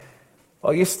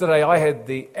Well, yesterday I had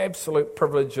the absolute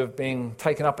privilege of being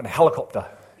taken up in a helicopter.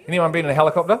 Anyone been in a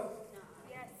helicopter?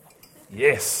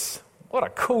 Yes. What a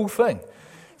cool thing.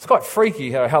 It's quite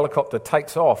freaky how a helicopter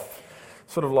takes off,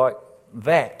 sort of like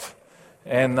that.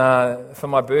 And for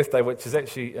my birthday, which is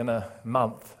actually in a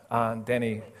month,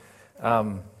 Danny,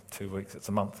 2 weeks, it's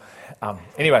a month.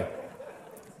 Anyway,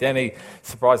 Danny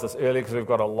surprised us early because we've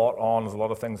got a lot on, there's a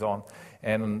lot of things on.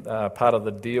 And part of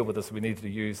the deal with this, we needed to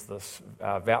use this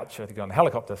voucher to go on the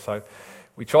helicopter. So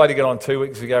we tried to get on 2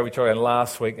 weeks ago, we tried on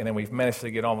last week, and then we've managed to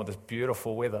get on with this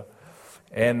beautiful weather.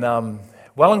 And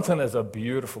Wellington is a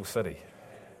beautiful city.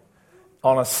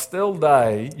 On a still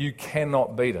day, you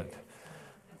cannot beat it.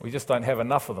 We just don't have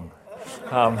enough of them.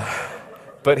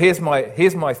 But here's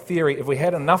my theory. If we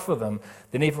had enough of them,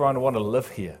 then everyone would want to live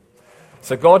here.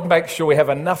 So God makes sure we have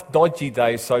enough dodgy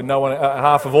days so no one,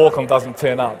 half of Auckland doesn't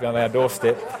turn up on our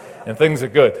doorstep and things are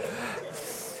good.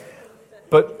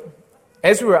 But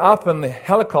as we were up in the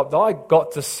helicopter, I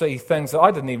got to see things that I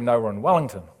didn't even know were in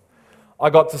Wellington. I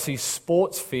got to see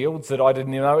sports fields that I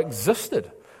didn't even know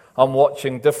existed. I'm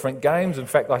watching different games. In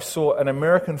fact, I saw an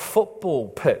American football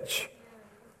pitch.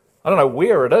 I don't know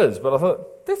where it is, but I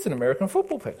thought, that's an American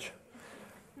football pitch.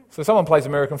 So someone plays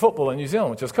American football in New Zealand,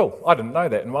 which is cool. I didn't know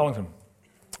that in Wellington.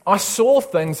 I saw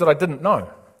things that I didn't know.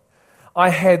 I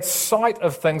had sight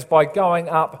of things by going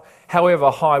up however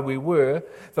high we were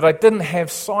that I didn't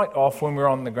have sight of when we were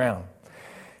on the ground.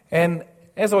 And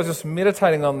as I was just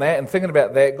meditating on that and thinking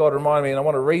about that, God reminded me, and I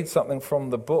want to read something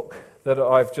from the book that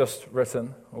I've just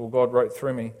written, or God wrote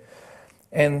through me.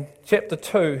 And chapter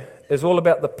 2 is all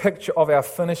about the picture of our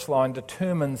finish line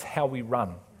determines how we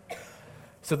run.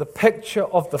 So the picture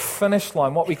of the finish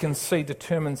line, what we can see,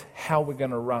 determines how we're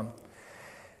going to run.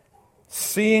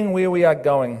 Seeing where we are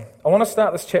going. I want to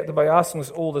start this chapter by asking us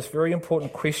all this very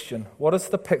important question. What is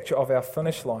the picture of our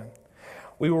finish line?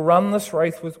 We will run this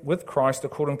race with Christ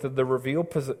according to the revealed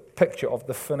picture of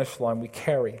the finish line we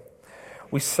carry.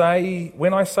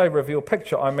 When I say revealed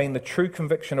picture, I mean the true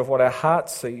conviction of what our heart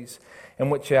sees and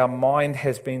which our mind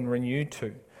has been renewed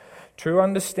to. True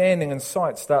understanding and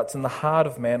sight starts in the heart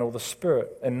of man or the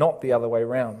spirit and not the other way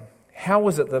around. How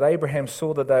was it that Abraham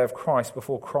saw the day of Christ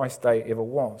before Christ's day ever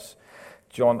was?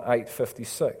 John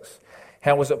 8:56.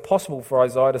 How was it possible for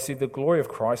Isaiah to see the glory of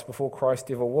Christ before Christ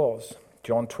ever was?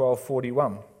 John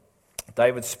 12:41.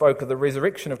 David spoke of the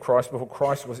resurrection of Christ before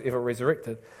Christ was ever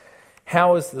resurrected.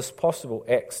 How is this possible?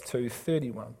 Acts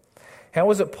 2:31. How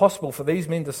was it possible for these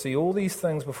men to see all these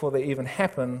things before they even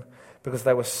happened? Because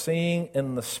they were seeing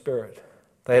in the Spirit.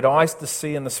 They had eyes to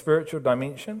see in the spiritual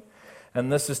dimension,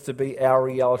 and this is to be our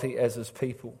reality as His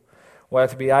people. We are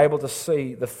to be able to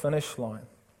see the finish line.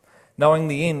 Knowing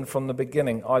the end from the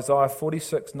beginning, Isaiah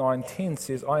 46:9-10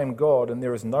 says, I am God and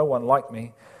there is no one like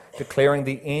me, declaring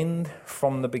the end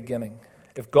from the beginning.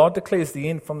 If God declares the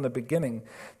end from the beginning,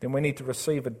 then we need to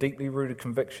receive a deeply rooted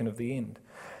conviction of the end.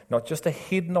 Not just a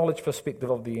head knowledge perspective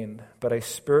of the end, but a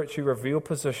spiritually revealed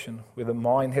position where the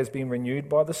mind has been renewed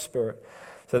by the Spirit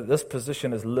so that this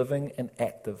position is living and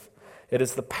active. It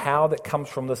is the power that comes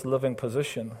from this living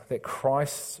position that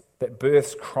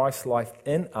births Christ's life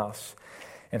in us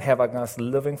and have us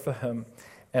living for Him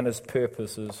and His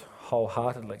purposes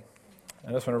wholeheartedly.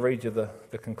 I just want to read you the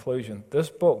conclusion. This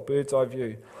book, Bird's Eye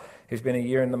View, has been a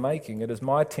year in the making. It is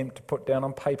my attempt to put down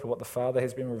on paper what the Father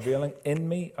has been revealing in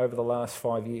me over the last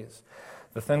 5 years.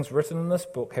 The things written in this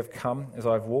book have come as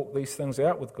I've walked these things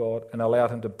out with God and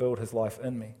allowed Him to build His life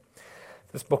in me.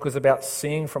 This book is about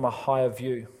seeing from a higher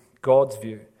view, God's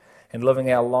view, and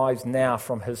living our lives now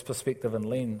from His perspective and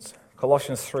lens.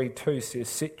 Colossians 3:2 says,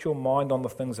 set your mind on the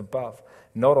things above,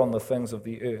 not on the things of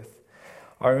the earth.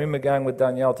 I remember going with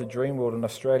Danielle to Dreamworld in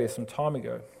Australia some time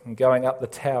ago and going up the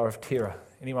Tower of Terror.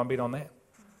 Anyone been on that?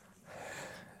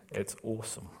 It's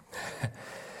awesome.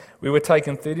 We were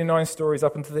taken 39 stories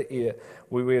up into the air.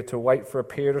 We were to wait for a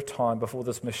period of time before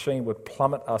this machine would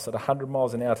plummet us at 100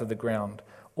 miles an hour to the ground,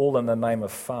 all in the name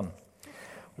of fun.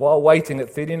 While waiting at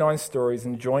 39 stories,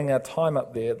 enjoying our time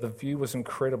up there, the view was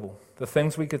incredible. The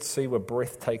things we could see were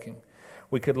breathtaking.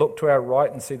 We could look to our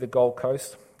right and see the Gold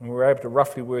Coast, and we were able to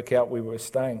roughly work out where we were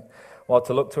staying, while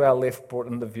to look to our left brought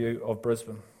in the view of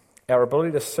Brisbane. Our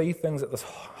ability to see things at this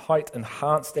height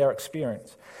enhanced our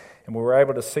experience, and we were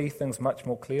able to see things much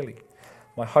more clearly.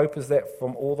 My hope is that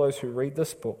from all those who read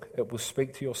this book, it will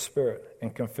speak to your spirit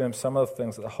and confirm some of the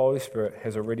things that the Holy Spirit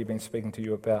has already been speaking to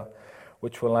you about,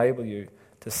 which will enable you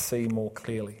to see more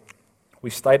clearly.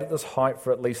 We stayed at this height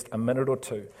for at least a minute or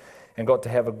two and got to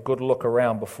have a good look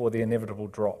around before the inevitable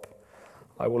drop.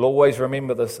 I will always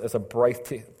remember this as a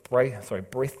breathtaking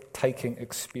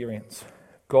experience.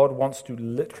 God wants to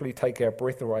literally take our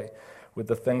breath away with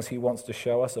the things he wants to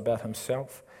show us about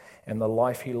himself and the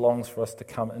life he longs for us to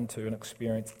come into and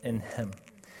experience in him.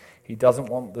 He doesn't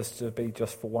want this to be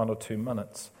just for 1 or 2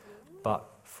 minutes, but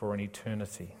for an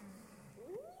eternity.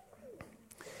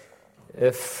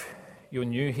 If you're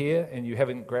new here and you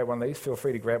haven't grabbed one of these, feel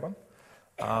free to grab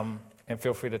one. And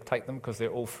feel free to take them because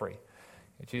they're all free.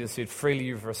 Jesus said, freely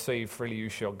you've received, freely you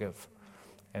shall give.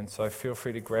 And so feel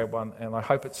free to grab one, and I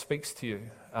hope it speaks to you.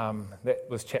 That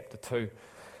was chapter 2.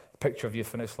 The picture of your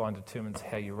finish line determines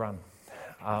how you run.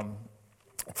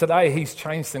 Today he's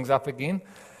changed things up again,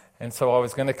 and so I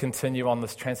was going to continue on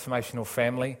this transformational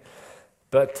family.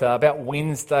 But about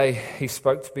Wednesday, he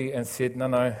spoke to me and said,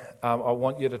 no, I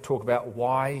want you to talk about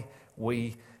why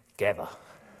we gather.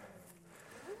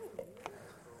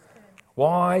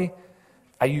 Why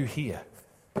are you here?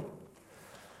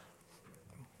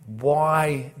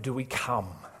 Why do we come?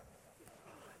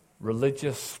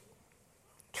 Religious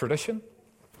tradition?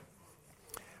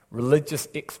 Religious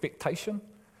expectation?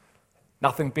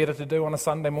 Nothing better to do on a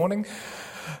Sunday morning?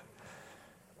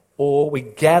 Or we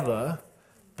gather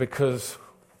because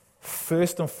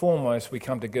first and foremost we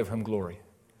come to give him glory.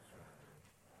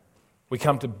 We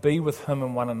come to be with him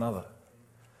and one another.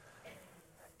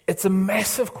 It's a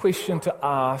massive question to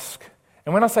ask.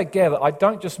 And when I say gather, I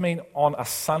don't just mean on a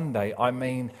Sunday. I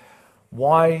mean,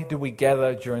 why do we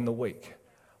gather during the week?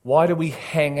 Why do we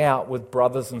hang out with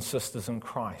brothers and sisters in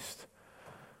Christ?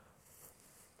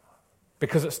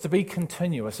 Because it's to be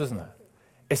continuous, isn't it?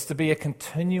 It's to be a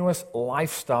continuous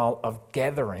lifestyle of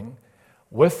gathering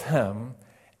with him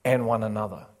and one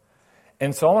another.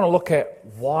 And so I want to look at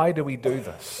why do we do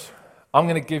this? I'm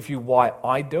going to give you why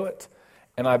I do it,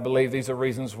 and I believe these are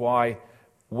reasons why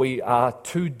we are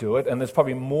to do it, and there's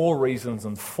probably more reasons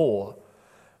than 4,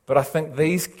 but I think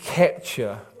these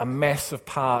capture a massive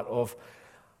part of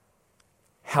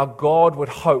how God would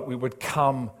hope we would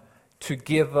come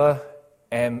together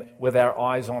and with our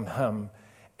eyes on him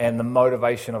and the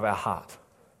motivation of our heart.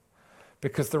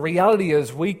 Because the reality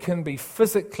is we can be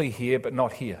physically here but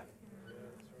not here.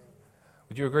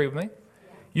 Would you agree with me?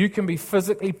 You can be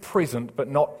physically present but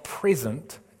not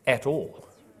present at all.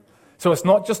 So it's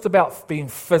not just about being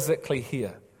physically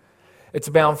here. It's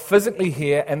about physically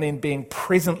here and then being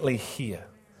presently here.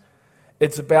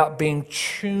 It's about being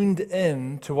tuned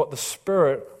in to what the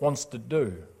Spirit wants to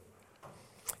do.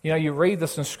 You know, you read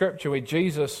this in Scripture where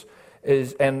Jesus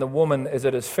is, and the woman is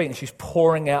at his feet, and she's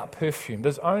pouring out perfume.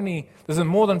 There's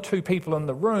more than 2 people in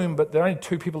the room, but there are only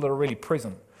 2 people that are really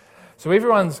present. So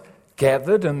everyone's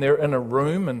gathered, and they're in a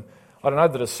room, and I don't know,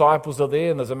 the disciples are there,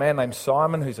 and there's a man named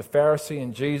Simon who's a Pharisee,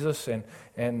 and Jesus,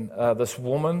 and this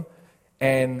woman,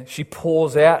 and she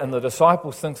pours out, and the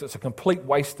disciples think it's a complete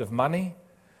waste of money.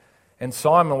 And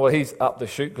Simon, well, he's up the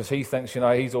chute because he thinks,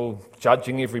 he's all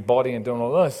judging everybody and doing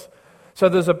all this. So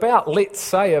there's let's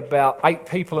say about 8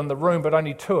 people in the room, but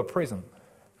only 2 are present.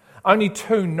 Only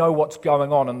 2 know what's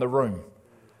going on in the room.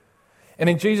 And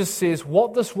then Jesus says,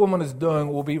 what this woman is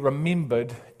doing will be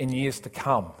remembered in years to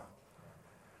come.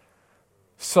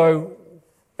 So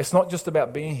it's not just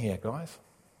about being here, guys.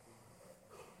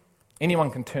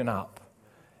 Anyone can turn up.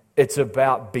 It's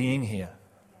about being here.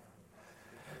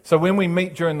 So when we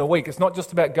meet during the week, it's not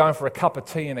just about going for a cup of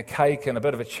tea and a cake and a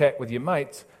bit of a chat with your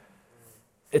mates.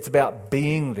 It's about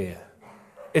being there.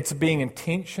 It's being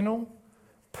intentional,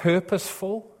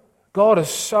 purposeful. God is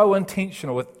so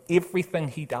intentional with everything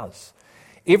he does.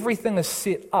 Everything is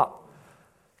set up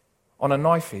on a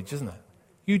knife edge, isn't it?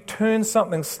 You turn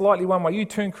something slightly one way, you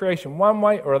turn creation one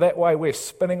way or that way, we're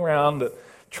spinning around at 1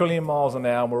 trillion miles an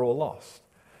hour and we're all lost.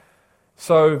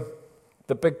 So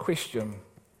the big question,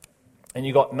 and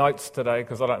you got notes today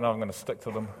because I don't know if I'm going to stick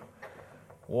to them.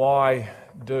 Why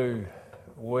do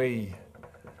we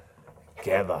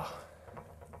gather?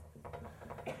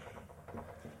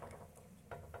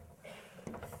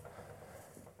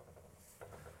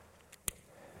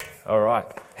 All right,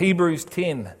 Hebrews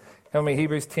 10. Tell me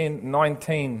Hebrews 10,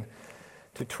 19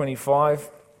 to 25.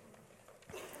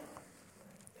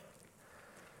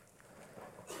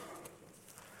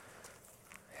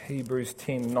 Hebrews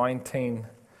 10, 19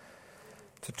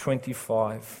 to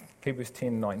 25. Hebrews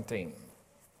 10, 19.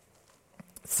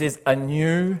 It says, a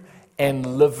new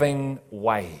and living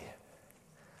way.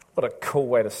 What a cool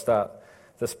way to start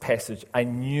this passage. A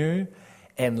new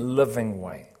and living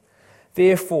way.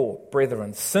 Therefore,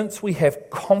 brethren, since we have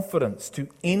confidence to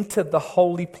enter the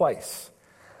holy place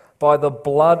by the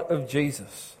blood of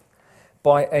Jesus,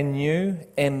 by a new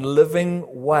and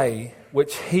living way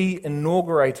which he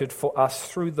inaugurated for us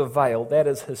through the veil, that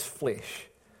is his flesh.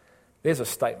 There's a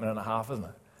statement and a half, isn't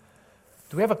it?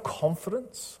 Do we have a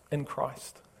confidence in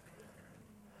Christ?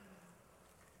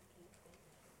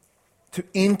 to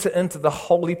enter into the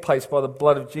holy place by the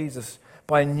blood of Jesus,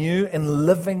 by a new and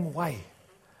living way.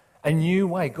 A new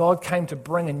way. God came to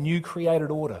bring a new created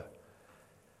order.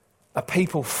 A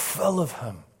people full of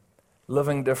Him,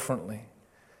 living differently.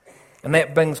 And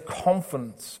that brings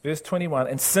confidence. Verse 21,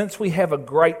 and since we have a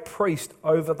great priest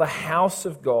over the house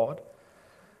of God,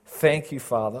 thank you,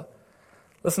 Father.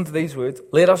 Listen to these words.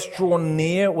 Let us draw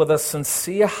near with a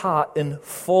sincere heart in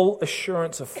full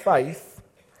assurance of faith,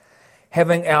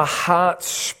 having our hearts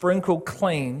sprinkled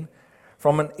clean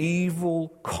from an evil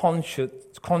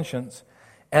conscience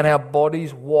and our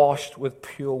bodies washed with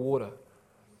pure water.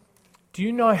 Do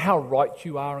you know how right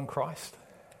you are in Christ?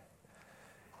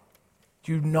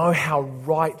 Do you know how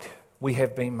right we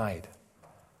have been made?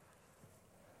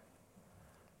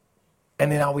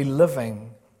 And then are we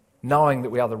living knowing that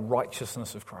we are the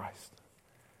righteousness of Christ?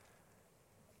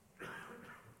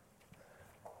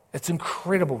 It's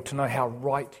incredible to know how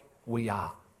right we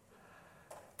are.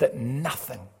 That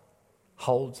nothing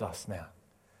holds us now.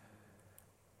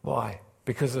 Why?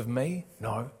 Because of me?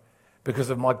 No. Because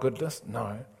of my goodness?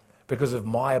 No. Because of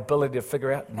my ability to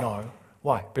figure out? No.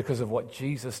 Why? Because of what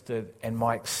Jesus did and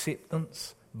my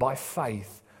acceptance by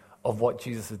faith of what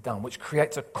Jesus has done, which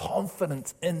creates a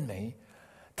confidence in me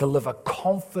to live a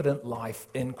confident life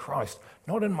in Christ.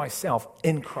 Not in myself,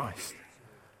 in Christ.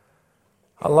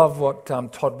 I love what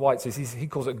Todd White says. He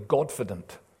calls it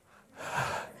Godfident.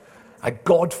 A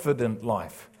Godfident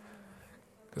life.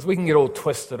 Because we can get all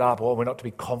twisted up, we're not to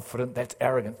be confident, that's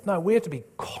arrogant. No, we're to be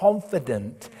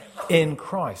confident in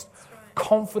Christ.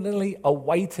 Confidently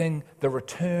awaiting the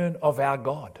return of our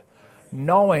God.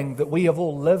 Knowing that we have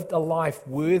all lived a life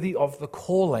worthy of the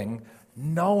calling,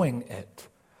 knowing it.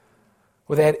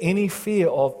 Without any fear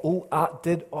of,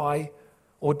 did I,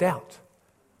 or doubt.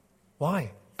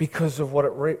 Why? Because of what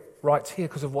it writes here,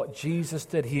 because of what Jesus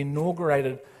did. He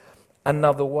inaugurated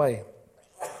another way.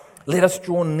 Let us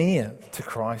draw near to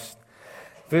Christ.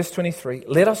 Verse 23,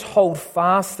 let us hold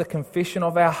fast the confession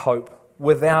of our hope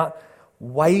without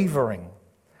wavering.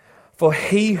 For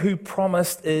he who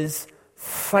promised is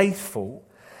faithful.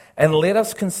 And let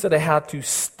us consider how to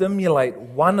stimulate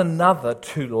one another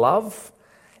to love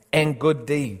and good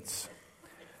deeds.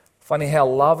 Funny how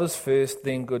love is first,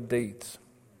 then good deeds.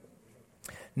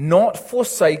 Not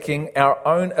forsaking our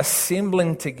own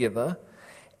assembling together,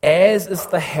 as is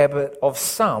the habit of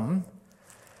some,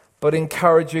 but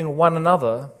encouraging one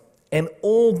another, and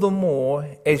all the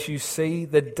more as you see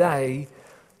the day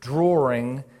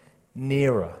drawing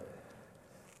nearer.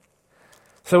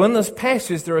 So in this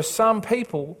passage, there are some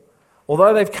people,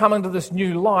 although they've come into this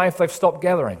new life, they've stopped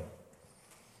gathering.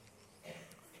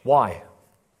 Why?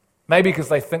 Maybe because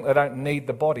they think they don't need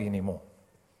the body anymore.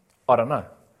 I don't know.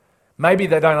 Maybe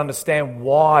they don't understand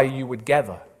why you would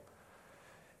gather.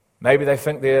 Maybe they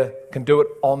think they can do it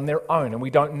on their own and we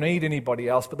don't need anybody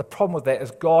else. But the problem with that is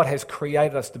God has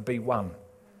created us to be one.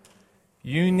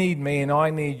 You need me and I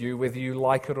need you, whether you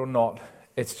like it or not.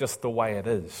 It's just the way it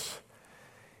is.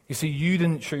 You see, you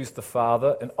didn't choose the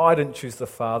Father and I didn't choose the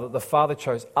Father. The Father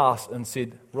chose us and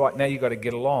said, right now you've got to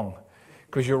get along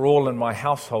because you're all in my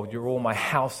household. You're all my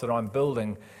house that I'm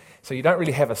building. So you don't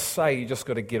really have a say. You just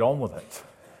got to get on with it.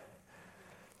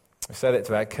 We say that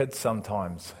to our kids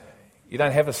sometimes. You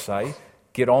don't have a say,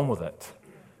 get on with it.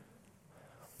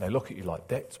 They look at you like,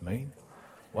 that's mean.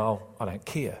 Well, I don't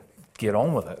care. Get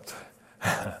on with it.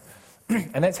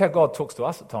 And that's how God talks to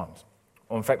us at times.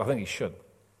 Well, in fact, I think He should.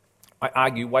 I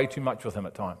argue way too much with Him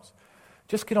at times.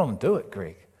 Just get on and do it,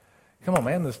 Greg. Come on,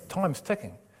 man, time's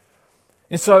ticking.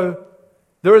 And so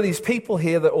there are these people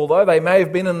here that although they may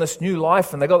have been in this new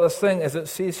life and they got this thing, as it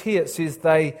says here, it says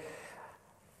they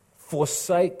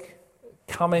forsake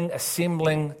coming,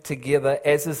 assembling together,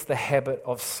 as is the habit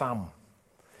of some.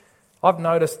 I've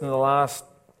noticed in the last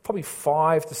probably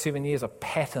 5 to 7 years a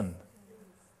pattern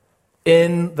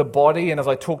in the body, and as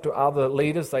I talk to other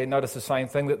leaders, they notice the same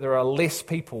thing, that there are less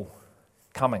people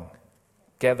coming,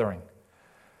 gathering.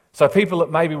 So people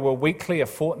that maybe were weekly are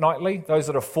fortnightly, those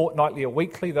that are fortnightly are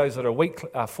weekly, those that are weekly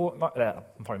are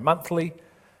monthly,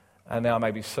 and now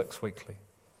maybe 6 weekly.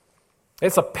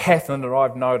 It's a pattern that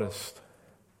I've noticed.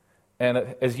 And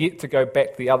it is yet to go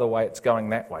back the other way, it's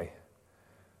going that way.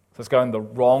 So it's going the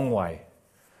wrong way.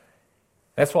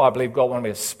 That's why I believe God wanted me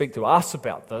to speak to us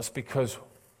about this, because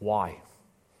why?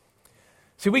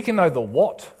 See, we can know the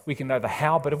what, we can know the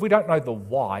how, but if we don't know the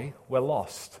why, we're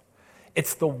lost.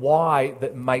 It's the why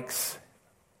that makes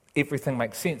everything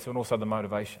make sense, and also the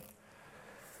motivation.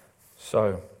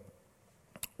 So,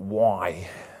 why?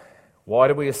 Why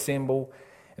do we assemble?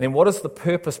 And then what is the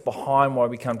purpose behind why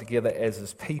we come together as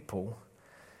His people?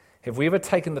 Have we ever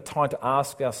taken the time to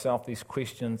ask ourselves these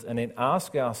questions and then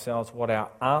ask ourselves what our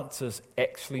answers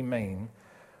actually mean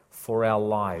for our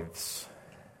lives?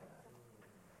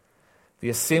 The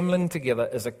assembling together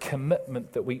is a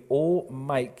commitment that we all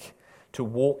make to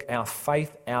walk our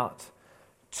faith out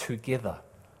together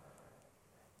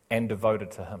and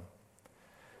devoted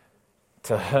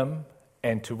to Him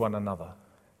and to one another.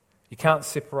 You can't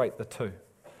separate the two.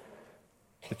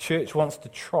 The church wants to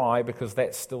try because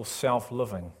that's still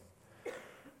self-living.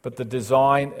 But the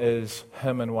design is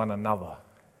Him and one another.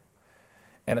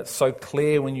 And it's so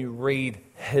clear when you read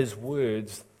His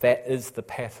words, that is the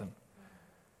pattern.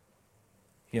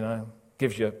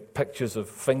 Gives you pictures of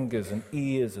fingers and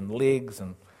ears and legs,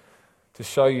 and to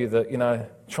show you that,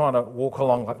 trying to walk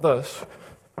along like this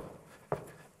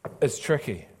is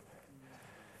tricky.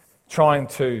 Trying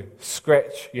to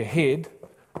scratch your head,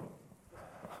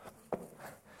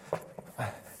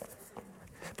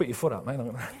 put your foot up, mate.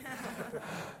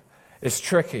 It's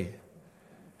tricky.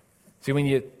 See, when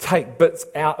you take bits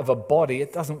out of a body,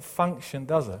 it doesn't function,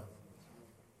 does it?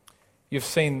 You've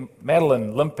seen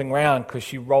Madeline limping around because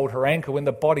she rolled her ankle. When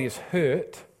the body is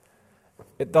hurt,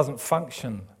 it doesn't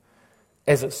function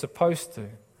as it's supposed to.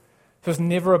 So it's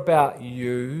never about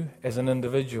you as an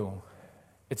individual.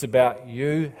 It's about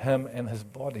you, Him, and His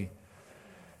body.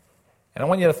 And I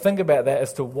want you to think about that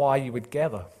as to why you would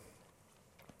gather.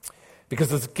 Because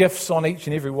there's gifts on each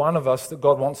and every one of us that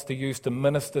God wants to use to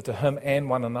minister to Him and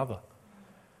one another.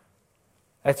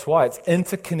 That's why it's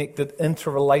interconnected,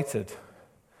 interrelated.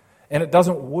 And it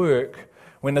doesn't work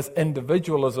when this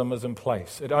individualism is in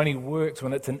place. It only works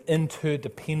when it's an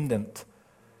interdependent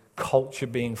culture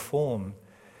being formed.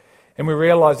 And we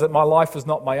realize that my life is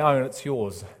not my own, it's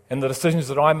yours. And the decisions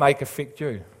that I make affect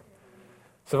you.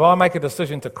 So if I make a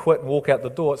decision to quit and walk out the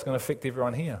door, it's going to affect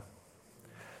everyone here.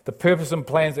 The purpose and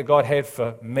plans that God had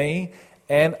for me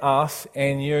and us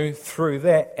and you through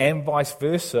that, and vice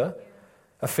versa,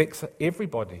 affects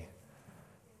everybody.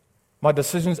 My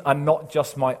decisions are not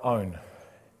just my own.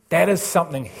 That is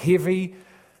something heavy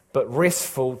but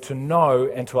restful to know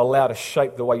and to allow to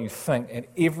shape the way you think and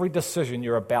every decision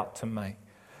you're about to make.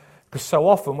 Because so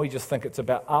often we just think it's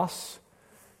about us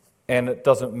and it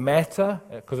doesn't matter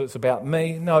because it's about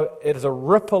me. No, it is a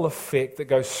ripple effect that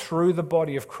goes through the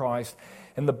body of Christ,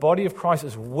 and the body of Christ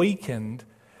is weakened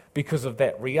because of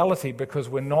that reality, because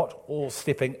we're not all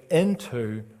stepping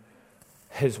into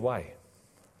His way.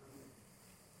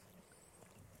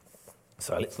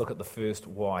 So let's look at the first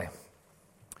why.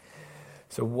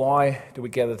 So why do we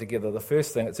gather together? The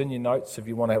first thing, it's in your notes if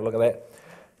you want to have a look at that.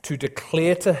 To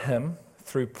declare to Him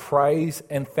through praise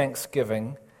and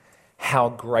thanksgiving how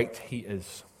great He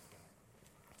is.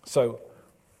 So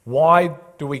why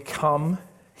do we come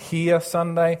here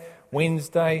Sunday,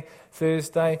 Wednesday,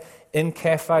 Thursday, in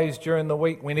cafes during the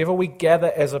week? Whenever we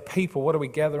gather as a people, what are we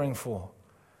gathering for?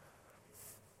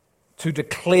 To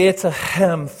declare to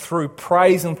Him through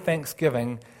praise and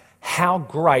thanksgiving how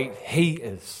great He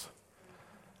is.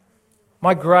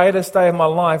 My greatest day of my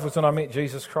life was when I met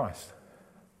Jesus Christ.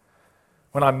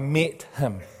 When I met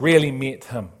Him, really met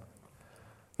Him.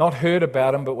 Not heard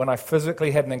about Him, but when I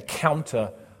physically had an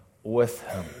encounter with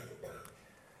Him.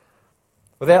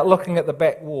 Without looking at the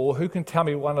back wall, who can tell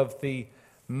me one of the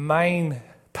main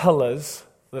pillars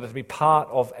that are to be part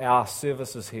of our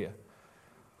services here?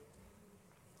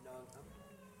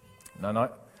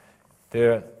 No.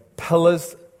 There are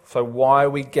pillars, so why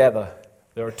we gather.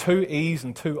 There are 2 E's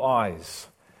and 2 I's.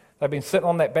 They've been sitting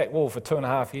on that back wall for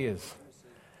 2.5 years.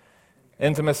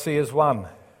 Intimacy is 1.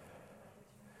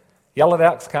 Yell it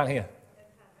out because I can't hear.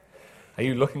 Are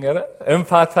you looking at it?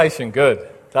 Impartation, good.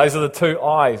 Those are the 2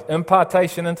 I's.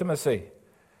 Impartation, intimacy.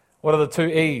 What are the 2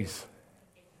 E's?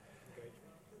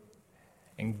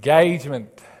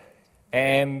 Engagement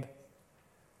and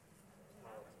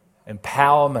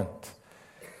empowerment.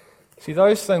 See,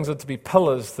 those things are to be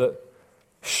pillars that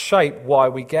shape why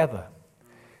we gather.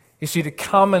 You see, to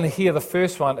come and hear the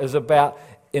first one is about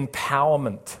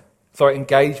engagement.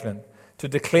 To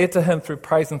declare to Him through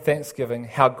praise and thanksgiving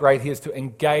how great He is, to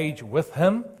engage with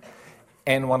Him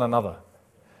and one another.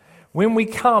 When we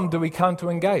come, do we come to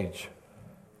engage?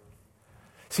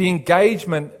 See,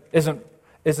 engagement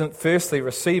isn't firstly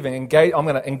receiving. I'm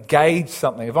going to engage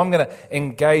something. If I'm going to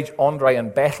engage Andre in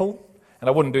battle, and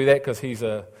I wouldn't do that because he's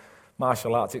a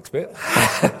martial arts expert, so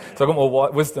I've got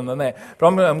more wisdom than that. But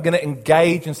I'm going to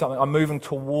engage in something. I'm moving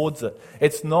towards it.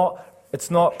 It's not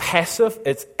passive,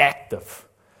 it's active.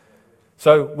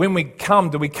 So when we come,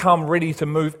 do we come ready to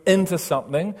move into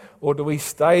something, or do we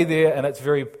stay there and it's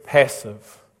very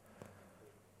passive?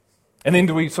 And then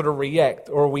do we sort of react,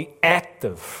 or are we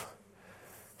active?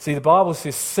 See, the Bible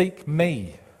says, seek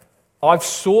me. I've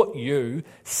sought you,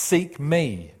 seek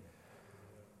me.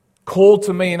 Call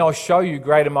to me and I'll show you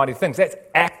great and mighty things. That's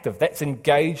active, that's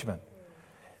engagement.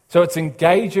 So it's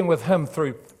engaging with him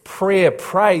through prayer,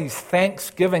 praise,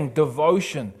 thanksgiving,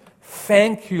 devotion.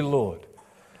 Thank you, Lord.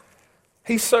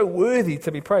 He's so worthy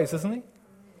to be praised, isn't he?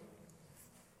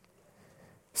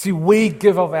 See, we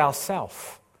give of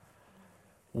ourselves.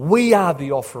 We are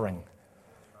the offering.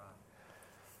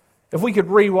 If we could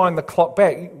rewind the clock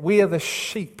back, we are the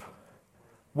sheep.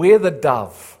 We're the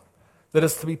dove that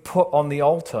is to be put on the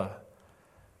altar.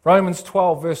 Romans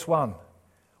 12, verse 1.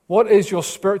 What is your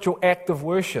spiritual act of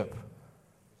worship?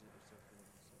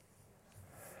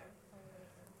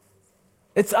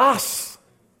 It's us.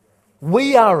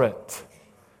 We are it.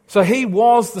 So he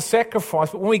was the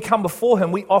sacrifice, but when we come before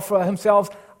him, we offer ourselves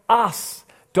us.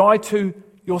 Die to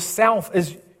yourself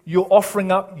as you're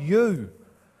offering up you.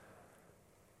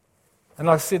 And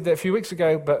I said that a few weeks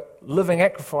ago, but living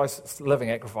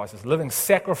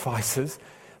sacrifices,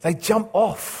 they jump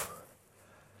off.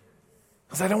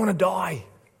 Because they don't want to die.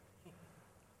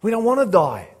 We don't want to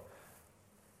die.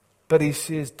 But he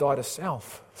says, die to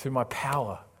self through my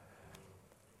power.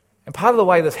 And part of the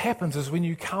way this happens is when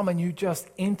you come and you just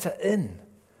enter in.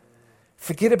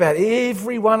 Forget about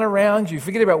everyone around you.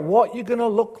 Forget about what you're going to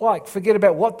look like. Forget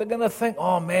about what they're going to think.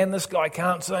 Oh man, this guy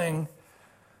can't sing.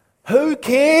 Who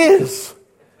cares?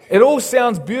 It all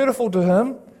sounds beautiful to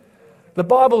him. The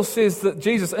Bible says that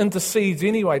Jesus intercedes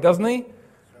anyway, doesn't he?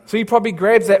 So he probably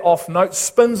grabs that off note,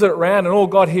 spins it around, and all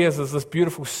God hears is this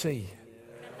beautiful sea.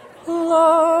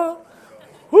 La.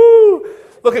 Woo!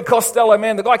 Look at Costello,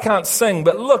 man. The guy can't sing,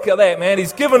 but look at that, man.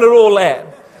 He's given it all that.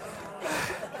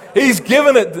 He's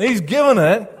given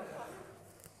it.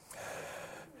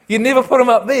 You never put him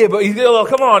up there, but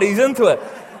come on, he's into it.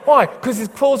 Why? Because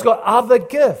Paul's got other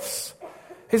gifts.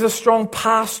 He's a strong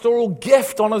pastoral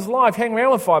gift on his life. Hang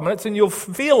around with 5 minutes and you'll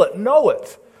feel it, know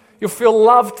it. You'll feel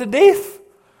loved to death.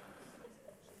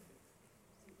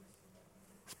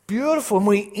 It's beautiful when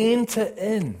we enter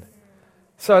in.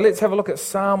 So let's have a look at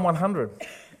Psalm 100.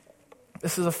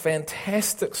 This is a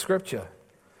fantastic scripture.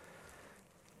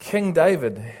 King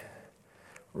David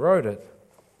wrote it.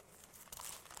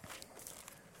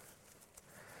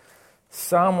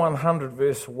 Psalm 100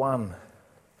 verse 1.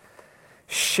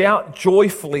 Shout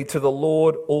joyfully to the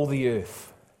Lord, all the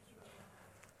earth.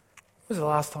 When was the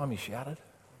last time you shouted?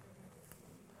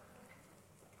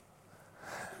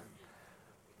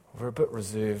 We're a bit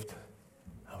reserved.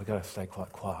 Oh, we've got to stay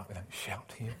quite quiet. We don't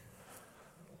shout here.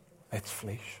 That's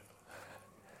flesh.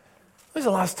 When was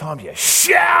the last time you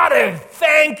shouted?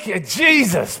 Thank you,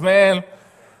 Jesus, man.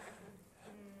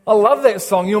 I love that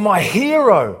song. You're my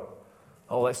hero.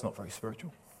 Oh, that's not very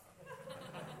spiritual.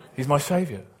 He's my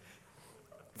Savior.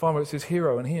 Find where it says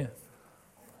hero in here.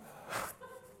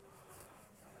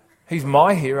 He's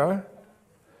my hero.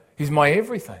 He's my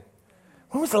everything.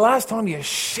 When was the last time you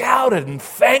shouted and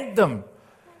thanked him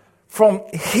from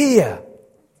here?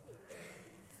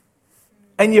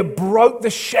 And you broke the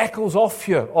shackles off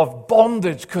you of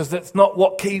bondage, because that's not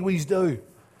what Kiwis do.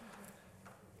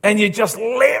 And you just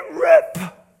let rip.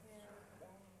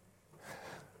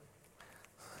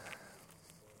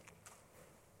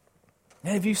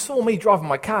 Now, if you saw me driving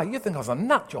my car, you'd think I was a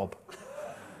nut job.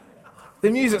 The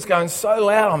music's going so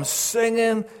loud, I'm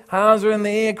singing, arms are in the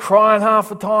air, crying half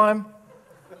the time.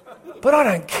 But I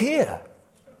don't care.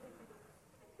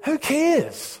 Who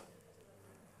cares?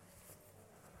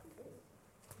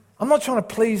 I'm not trying to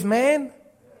please man.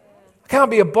 I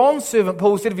can't be a bondservant,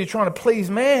 Paul said, if you're trying to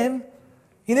please man.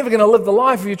 You're never going to live the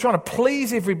life if you're trying to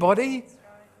please everybody.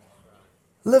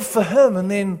 Live for him and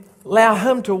then allow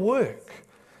him to work.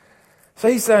 So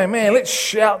he's saying, man, let's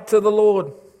shout to the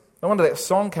Lord. No wonder that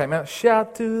song came out.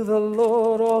 Shout to the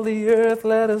Lord, all the earth,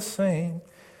 let us sing.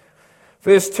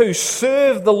 Verse 2,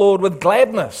 serve the Lord with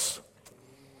gladness.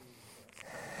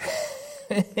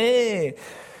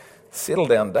 Settle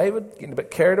down, David. Getting a bit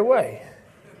carried away.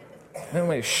 You want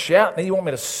me to shout, then you want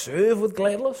me to serve with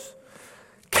gladness?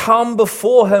 Come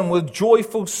before him with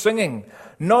joyful singing.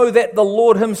 Know that the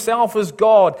Lord himself is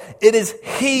God. It is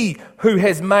he who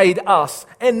has made us,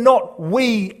 and not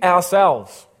we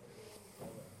ourselves.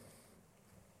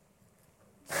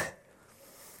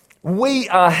 We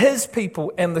are his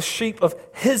people and the sheep of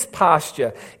his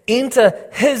pasture. Enter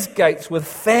his gates with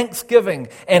thanksgiving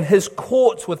and his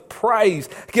courts with praise.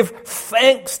 Give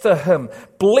thanks to him.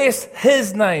 Bless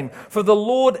his name, for the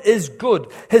Lord is good.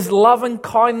 His loving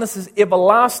kindness is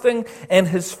everlasting, and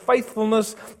his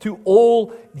faithfulness to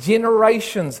all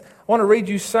generations. I want to read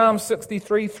you Psalm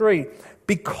 63:3.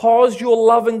 Because your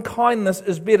loving kindness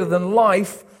is better than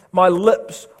life, my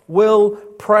lips will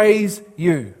praise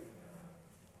you.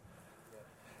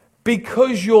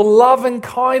 Because your loving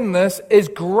kindness is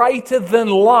greater than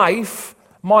life,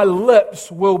 my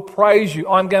lips will praise you.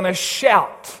 I'm going to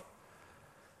shout.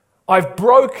 I've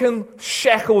broken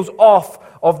shackles off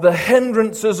of the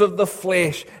hindrances of the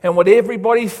flesh and what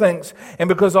everybody thinks. And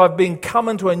because I've been come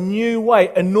into a new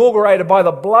way, inaugurated by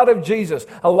the blood of Jesus,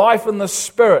 a life in the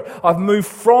Spirit, I've moved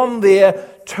from there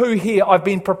to here. I've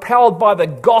been propelled by the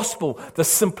gospel, the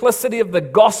simplicity of the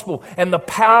gospel and the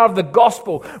power of the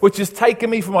gospel, which has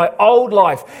taken me from my old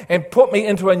life and put me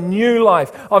into a new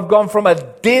life. I've gone from a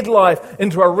dead life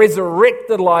into a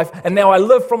resurrected life, and now I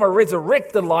live from a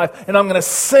resurrected life, and I'm going to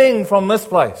sing from this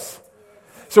place.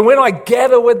 So when I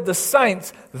gather with the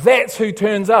saints, that's who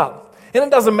turns up. And it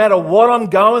doesn't matter what I'm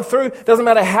going through. It doesn't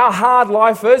matter how hard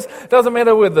life is. It doesn't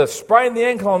matter whether sprained the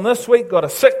ankle on this week, got a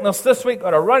sickness this week,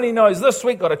 got a runny nose this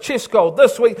week, got a chest cold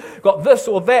this week, got this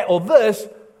or that or this.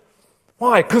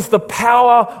 Why? Because the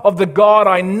power of the God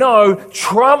I know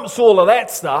trumps all of that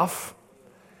stuff.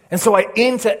 And so I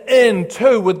enter in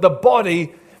too with the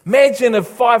body. Imagine if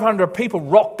 500 people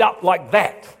rocked up like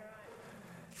that.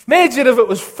 Imagine if it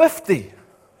was 50.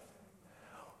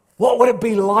 What would it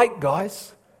be like,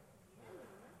 guys?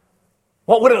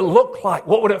 What would it look like?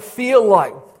 What would it feel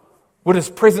like? Would His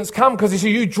presence come? Because He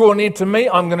said, you draw near to me,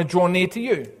 I'm going to draw near to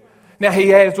you. Now He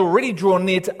has already drawn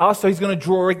near to us, so He's going to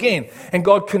draw again. And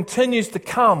God continues to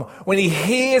come when He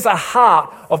hears a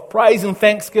heart of praise and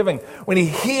thanksgiving, when He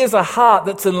hears a heart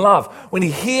that's in love, when He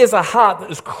hears a heart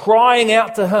that is crying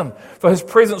out to Him for His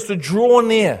presence to draw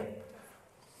near.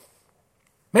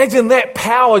 Imagine that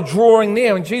power drawing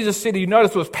near. And Jesus said, you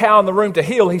noticed there was power in the room to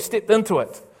heal. He stepped into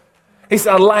it. He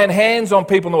started laying hands on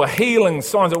people, and there were healings,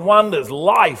 signs and wonders,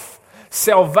 life,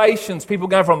 salvations, people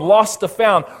going from lost to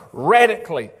found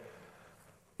radically.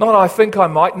 Not I think I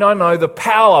might. No, the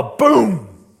power,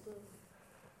 boom.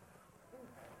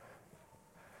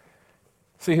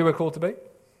 See who we're called to be?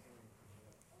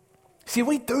 See,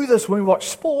 we do this when we watch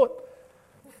sport.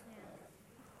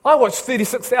 I watched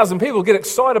 36,000 people get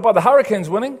excited by the Hurricanes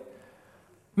winning.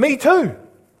 Me too.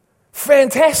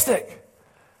 Fantastic.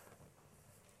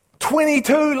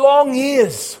 22 long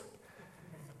years.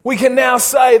 We can now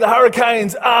say the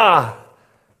Hurricanes are,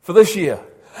 for this year,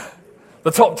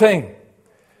 the top team.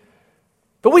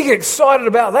 But we get excited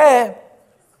about that.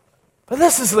 But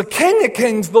this is the King of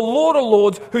Kings, the Lord of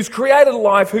Lords, who's created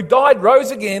life, who died,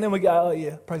 rose again, and we go, oh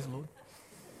yeah, praise the Lord.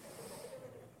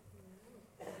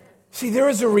 See, there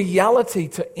is a reality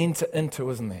to enter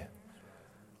into, isn't there?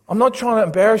 I'm not trying to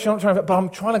embarrass you, but I'm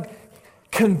trying to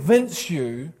convince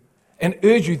you and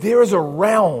urge you, there is a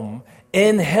realm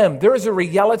in Him. There is a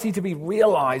reality to be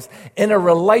realized in a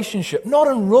relationship, not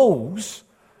in rules,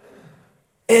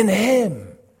 in Him.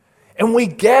 And we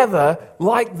gather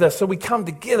like this, so we come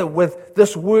together with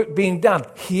this work being done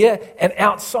here and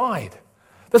outside.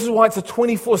 This is why it's a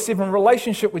 24/7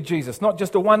 relationship with Jesus, not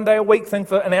just a one-day-a-week thing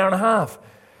for an hour and a half.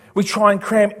 We try and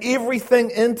cram everything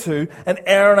into an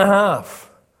hour and a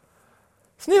half.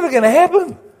 It's never going to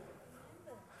happen.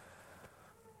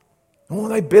 Oh,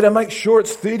 they better make sure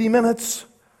it's 30 minutes.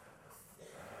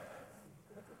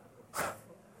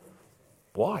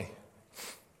 Why?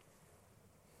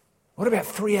 What about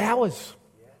 3 hours?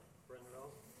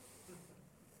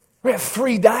 What about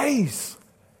 3 days?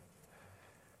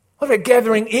 What about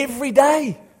gathering every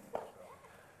day?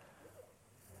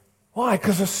 Why?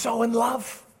 Because they're so in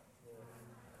love.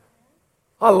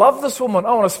 I love this woman.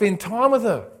 I want to spend time with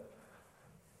her.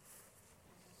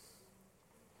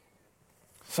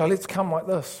 So let's come like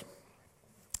this.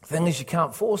 The thing is, you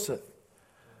can't force it.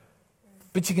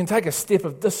 But you can take a step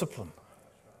of discipline.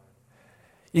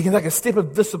 You can take a step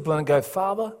of discipline and go,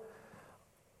 Father,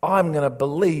 I'm going to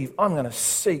believe, I'm going to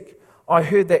seek. I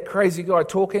heard that crazy guy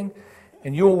talking,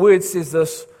 and your word says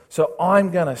this, so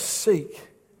I'm going to seek.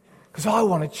 Because I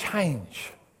want to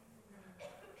change.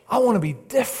 I want to be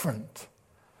different.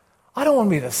 I don't want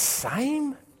to be the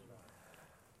same.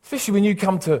 Especially when you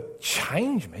come to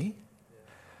change me.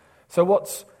 So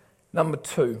what's number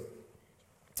 2?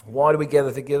 Why do we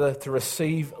gather together? To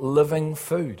receive living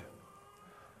food.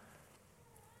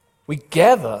 We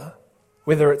gather,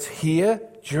 whether it's here,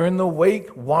 during the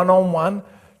week, one-on-one,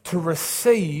 to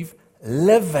receive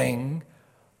living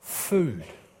food.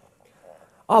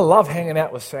 I love hanging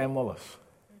out with Sam Willis.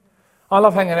 I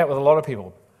love hanging out with a lot of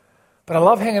people. But I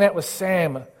love hanging out with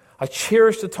Sam. I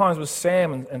cherish the times with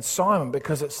Sam and Simon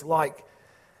because it's like,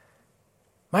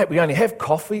 mate, we only have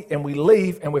coffee and we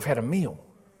leave and we've had a meal.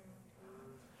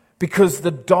 Because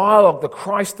the dialogue, the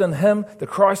Christ in him, the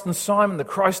Christ in Simon, the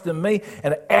Christ in me,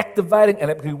 and activating,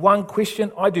 and it can be one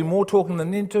question. I do more talking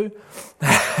than them do.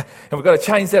 And we've got to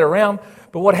change that around.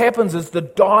 But what happens is the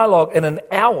dialogue in an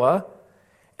hour,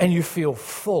 and you feel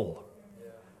full.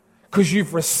 Because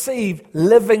you've received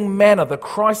living manna, the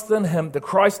Christ in him, the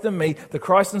Christ in me, the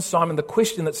Christ in Simon. The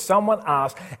question that someone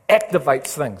asked activates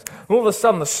things. And all of a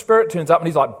sudden the Spirit turns up and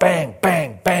he's like bang,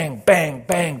 bang, bang, bang,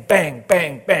 bang, bang,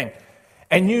 bang, bang.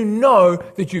 And you know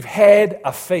that you've had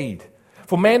a feed.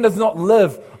 For man does not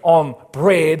live on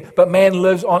bread, but man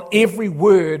lives on every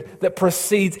word that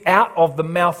proceeds out of the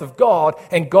mouth of God.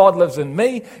 And God lives in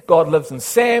me, God lives in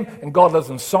Sam, and God lives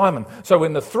in Simon. So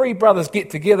when the three brothers get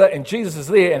together and Jesus is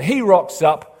there and he rocks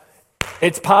up,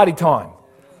 it's party time.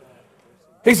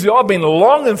 He says, I've been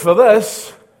longing for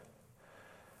this,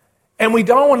 and we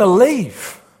don't want to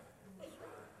leave.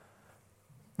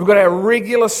 We've got our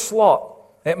regular slot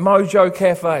at Mojo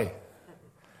Cafe.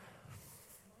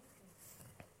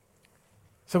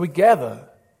 So we gather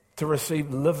to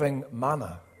receive living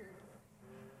manna.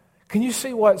 Can you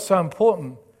see why it's so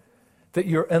important that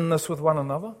you're in this with one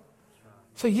another?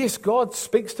 So yes, God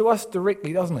speaks to us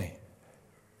directly, doesn't he?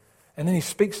 And then he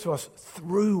speaks to us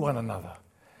through one another.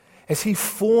 As he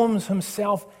forms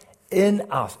himself in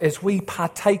us, as we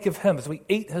partake of him, as we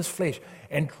eat his flesh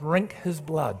and drink his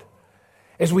blood,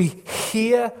 as we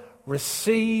hear,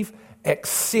 receive,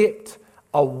 accept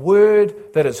a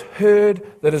word that is heard,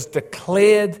 that is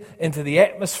declared into the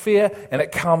atmosphere, and it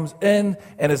comes in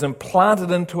and is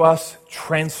implanted into us,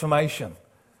 transformation.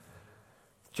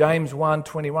 James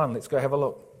 1:21, let's go have a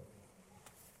look.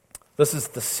 This is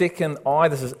the second I,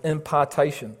 this is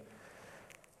impartation.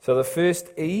 So the first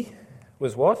E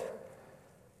was what?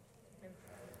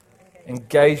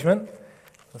 Engagement.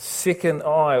 The second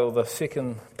I, or the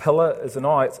second pillar, is an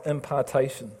I, it's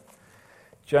impartation.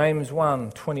 James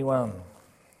 1:21.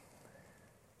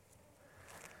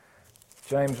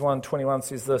 James 1:21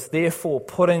 says this, therefore,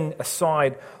 putting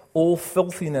aside all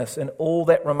filthiness and all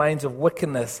that remains of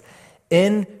wickedness,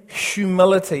 in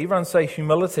humility, everyone say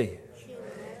humility.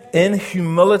 In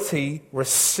humility,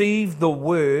 receive the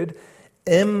word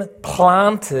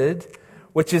implanted,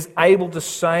 which is able to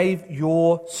save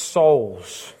your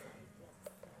souls.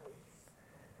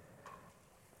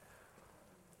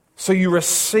 So you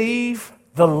receive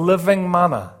the living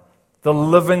manna, the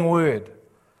living word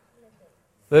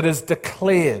that is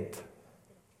declared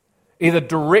either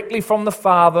directly from the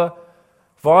Father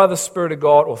via the Spirit of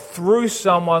God or through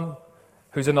someone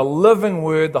who's in a living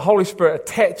word. The Holy Spirit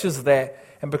attaches that,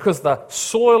 and because the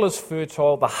soil is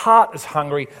fertile, the heart is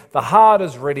hungry, the heart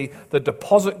is ready, the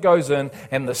deposit goes in,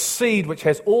 and the seed, which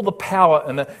has all the power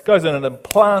in it, goes in and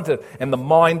implanted, and the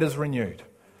mind is renewed.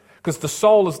 Because the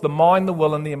soul is the mind, the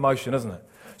will, and the emotion, isn't it?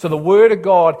 So the Word of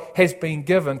God has been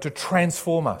given to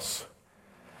transform us.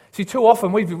 See, too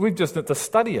often we've just had to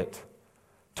study it,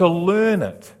 to learn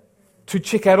it, to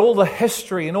check out all the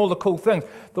history and all the cool things.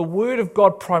 The Word of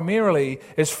God primarily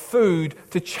is food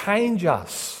to change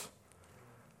us.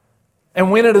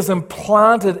 And when it is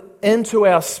implanted into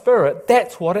our spirit,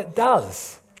 that's what it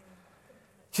does.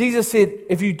 Jesus said,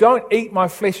 if you don't eat my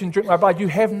flesh and drink my blood, you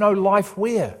have no life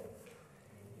where?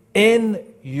 In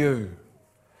you.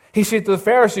 He said to the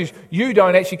Pharisees, you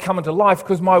don't actually come into life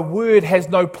because my word has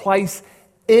no place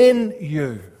in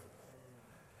you.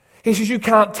 He says, you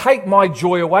can't take my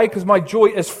joy away because my joy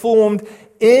is formed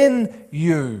in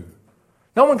you.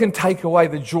 No one can take away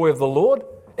the joy of the Lord.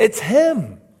 It's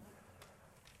Him.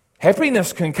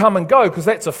 Happiness can come and go because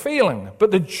that's a feeling.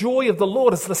 But the joy of the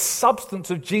Lord is the substance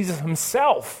of Jesus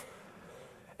Himself.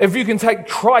 If you can take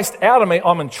Christ out of me,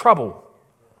 I'm in trouble.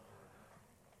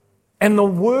 And the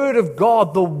Word of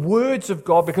God, the words of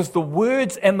God, because the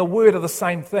words and the Word are the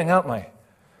same thing, aren't they?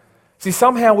 See,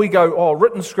 somehow we go, oh,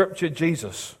 written scripture,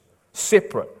 Jesus,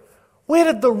 separate. Where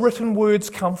did the written words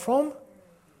come from?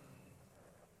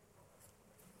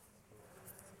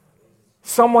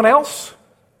 Someone else?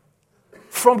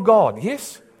 From God,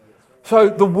 yes? So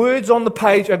the words on the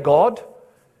page are God,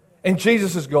 and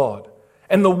Jesus is God.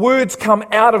 And the words come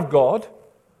out of God.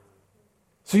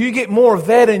 So you get more of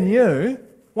that in you.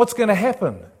 What's going to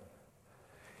happen?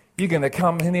 You're going to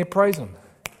come in here praising.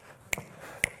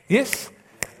 Yes?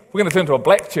 We're going to turn to a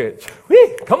black church.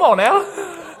 Whee, come on now.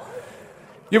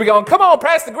 You'll be going, come on,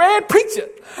 Pastor Grant, preach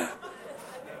it.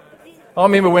 I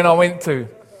remember when I went to,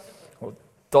 I'll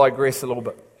digress a little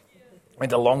bit, went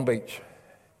to Long Beach,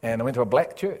 and I went to a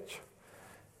black church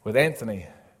with Anthony,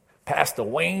 Pastor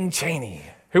Wayne Cheney.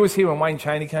 Who was here when Wayne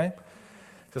Cheney came?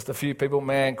 Just a few people.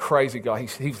 Man, crazy guy.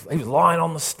 He was lying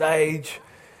on the stage.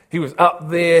 He was up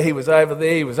there. He was over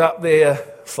there. He was up there.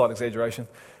 Slight exaggeration.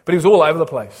 But he was all over the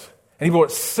place. And he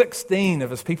brought 16 of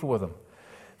his people with him.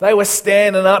 They were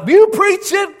standing up. You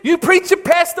preach it,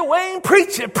 Pastor Wayne.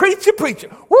 Preach it.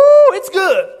 Woo, it's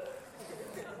good.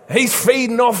 He's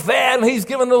feeding off that, and he's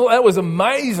giving it. That was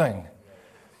amazing.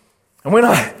 And when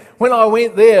I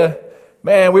went there,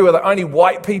 man, we were the only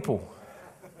white people.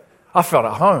 I felt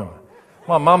at home.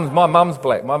 My mum's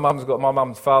black. My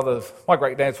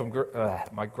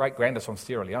great granddad's from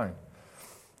Sierra Leone.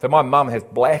 So my mum has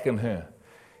black in her.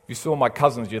 If you saw my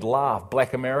cousins, you'd laugh,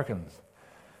 black Americans.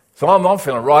 So I'm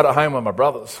feeling right at home with my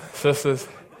brothers, sisters,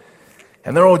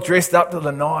 and they're all dressed up to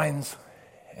the nines.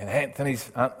 And Anthony,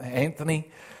 I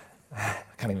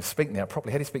can't even speak now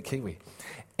properly. How do you speak Kiwi?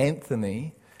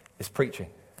 Anthony is preaching.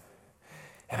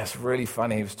 And it's really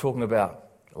funny. He was talking about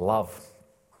love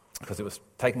because it was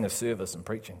taking a service and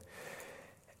preaching.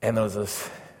 And there was this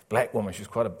black woman. She was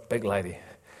quite a big lady.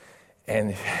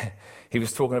 And he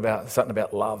was talking about something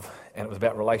about love, and it was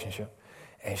about relationship.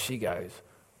 And she goes,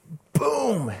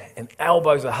 boom, and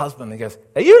elbows her husband and goes,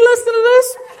 are you listening to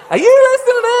this? Are you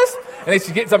listening to this? And then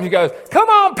she gets up and she goes, come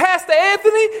on, Pastor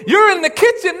Anthony, you're in the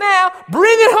kitchen now.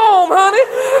 Bring it home, honey.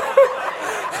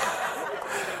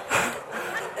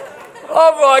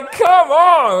 I'm like, come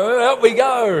on. And up we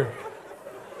go.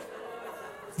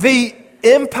 The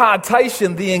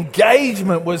impartation, the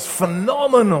engagement was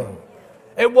phenomenal.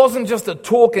 It wasn't just a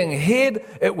talking head.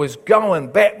 It was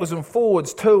going backwards and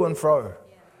forwards, to and fro.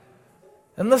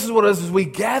 And this is what it is as we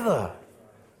gather.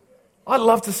 I'd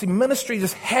love to see ministry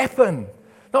just happen.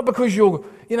 Not because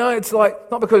it's like,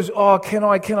 not because, can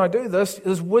I do this?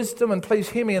 There's wisdom, and please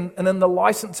hear me, and in the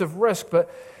license of risk,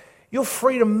 but you're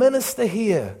free to minister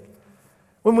here.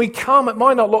 When we come, it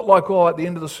might not look like, at the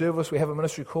end of the service we have a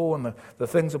ministry call and the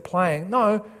things are playing.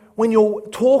 No, when you're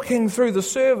talking through the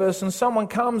service and someone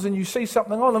comes and you see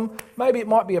something on them, maybe it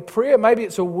might be a prayer, maybe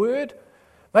it's a word,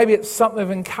 maybe it's something of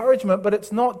encouragement, but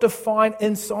it's not defined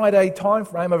inside a time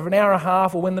frame of an hour and a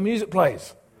half or when the music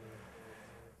plays.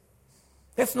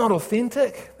 That's not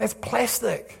authentic. That's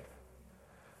plastic.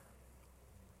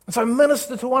 And so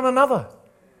minister to one another.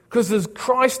 Because there's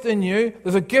Christ in you.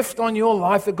 There's a gift on your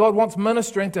life that God wants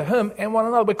ministering to Him and one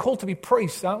another. We're called to be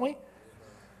priests, aren't we?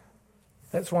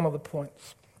 That's one of the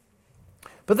points.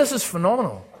 But this is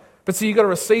phenomenal. But see, you've got to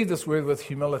receive this word with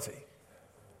humility.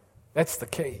 That's the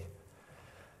key.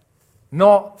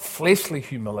 Not fleshly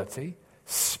humility,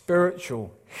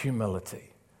 spiritual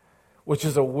humility, which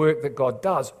is a work that God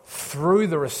does through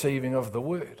the receiving of the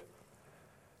word.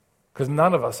 Because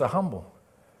none of us are humble.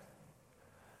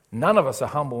 None of us are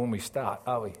humble when we start,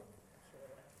 are we?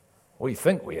 We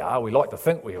think we are. We like to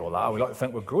think we all are. We like to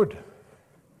think we're good.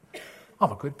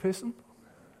 I'm a good person.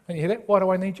 And you hear that? Why do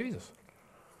I need Jesus?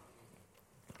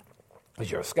 Because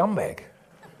you're a scumbag.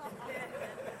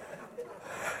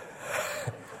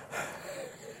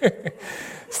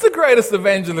 It's the greatest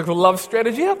evangelical love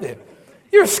strategy out there.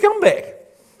 You're a scumbag.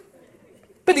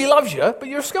 But He loves you, but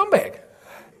you're a scumbag.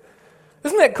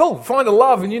 Isn't that cool? Find a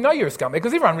love and you know you're a scumbag,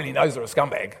 because everyone really knows they're a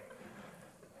scumbag.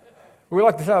 We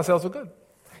like to tell ourselves we're good.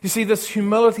 You see, this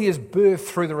humility is birthed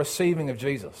through the receiving of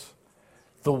Jesus.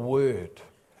 The Word.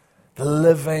 The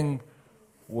living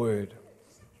Word.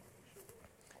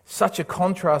 Such a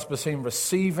contrast between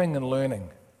receiving and learning.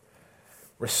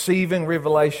 Receiving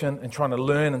revelation and trying to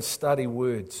learn and study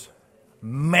words.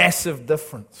 Massive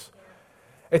difference.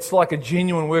 It's like a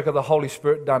genuine work of the Holy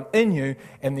Spirit done in you,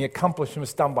 and the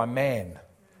accomplishments done by man.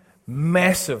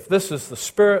 Massive. This is the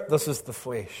Spirit, this is the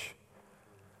flesh.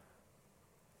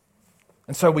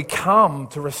 And so we come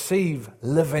to receive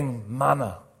living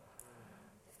manna.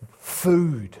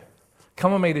 Food.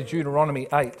 Come with me to Deuteronomy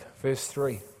 8, verse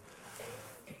 3.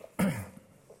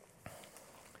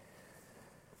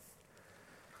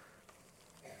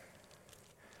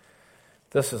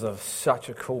 This is such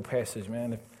a cool passage,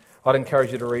 man. I'd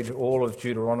encourage you to read all of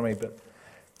Deuteronomy, but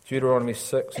Deuteronomy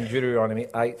 6 and Deuteronomy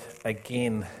 8,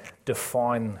 again,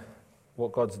 define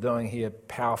what God's doing here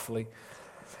powerfully.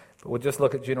 But we'll just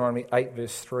look at Deuteronomy 8,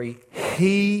 verse 3.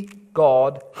 He,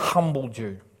 God, humbled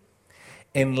you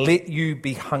and let you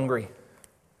be hungry.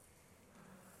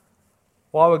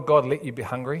 Why would God let you be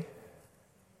hungry?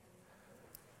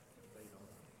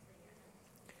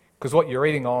 Because what you're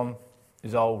eating on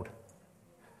is old.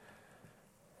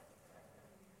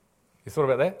 You thought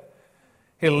about that?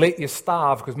 He'll let you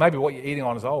starve because maybe what you're eating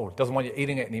on is old. Doesn't want you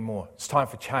eating it anymore. It's time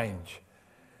for change.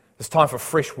 It's time for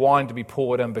fresh wine to be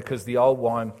poured in because the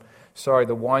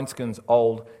wineskin's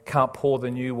old, can't pour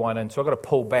the new wine in. So I've got to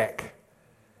pull back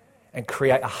and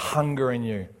create a hunger in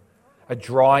you, a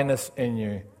dryness in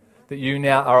you, that you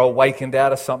now are awakened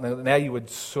out of something, that now you would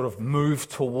sort of move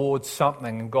towards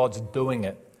something and God's doing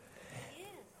it.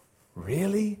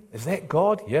 Really? Is that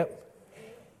God? Yep.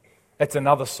 That's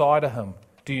another side of Him.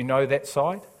 Do you know that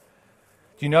side?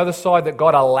 Do you know the side that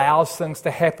God allows things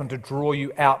to happen to draw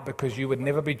you out because you would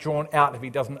never be drawn out if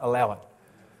He doesn't allow it?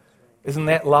 Isn't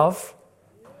that love?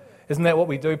 Isn't that what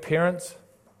we do, parents,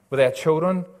 with our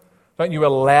children? Don't you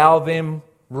allow them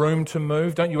room to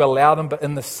move? Don't you allow them, but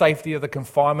in the safety of the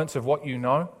confinements of what you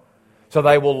know? So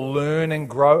they will learn and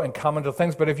grow and come into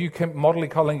things. But if you keep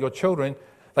modelling your children,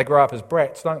 they grow up as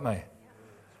brats, don't they?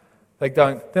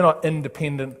 They're not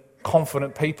independent,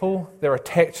 confident people. They're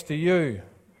attached to you.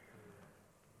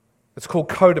 It's called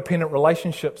codependent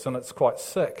relationships, and it's quite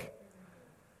sick.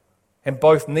 And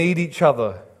both need each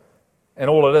other. And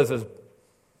all it is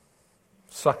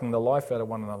sucking the life out of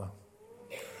one another.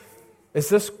 Is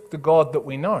this the God that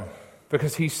we know?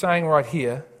 Because he's saying right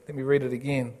here, let me read it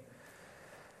again.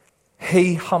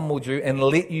 He humbled you and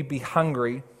let you be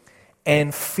hungry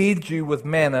and fed you with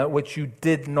manna which you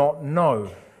did not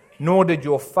know, nor did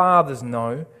your fathers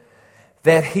know,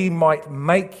 that he might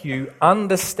make you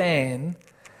understand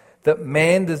that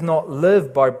man does not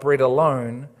live by bread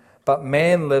alone, but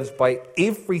man lives by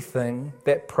everything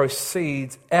that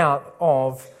proceeds out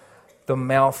of the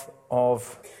mouth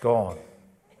of God.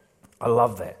 I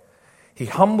love that. He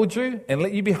humbled you and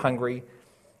let you be hungry,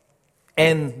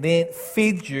 and then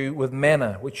fed you with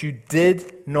manna, which you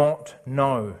did not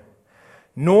know,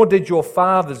 nor did your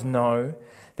fathers know,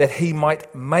 that he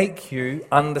might make you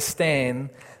understand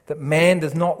that man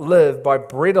does not live by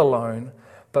bread alone,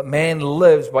 but man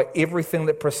lives by everything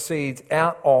that proceeds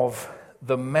out of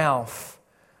the mouth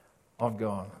of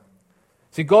God.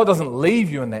 See, God doesn't leave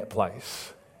you in that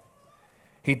place.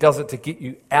 He does it to get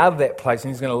you out of that place,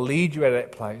 and he's going to lead you out of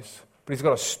that place, but he's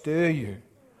got to stir you.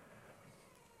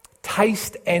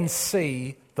 Taste and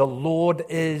see the Lord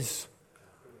is,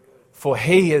 for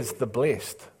he is the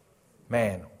blessed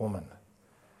man, woman.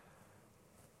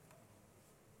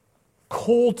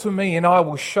 Call to me and I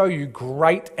will show you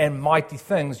great and mighty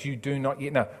things you do not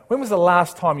yet know. When was the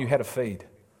last time you had a feed?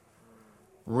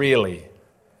 Really?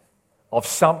 Of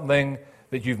something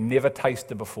that you've never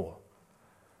tasted before.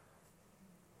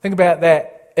 Think about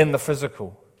that in the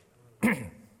physical.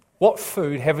 What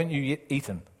food haven't you yet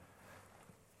eaten?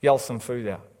 Yell some food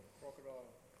out.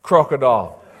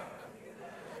 Crocodile.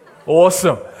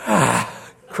 Awesome.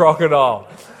 Crocodile.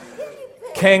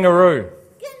 Kangaroo.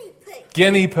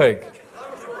 Guinea pig.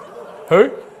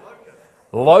 Who?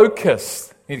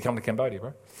 Locust. You need to come to Cambodia,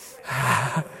 bro.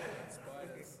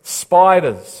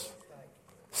 Spiders.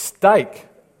 Steak.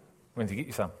 When to get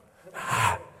you some.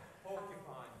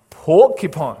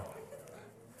 Porcupine.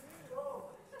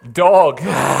 Dog.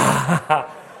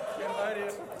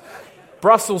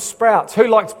 Brussels sprouts. Who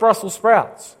likes Brussels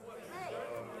sprouts?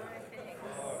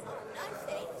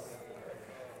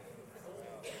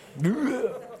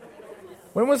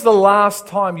 When was the last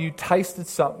time you tasted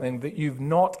something that you've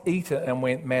not eaten and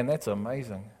went, man, that's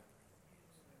amazing?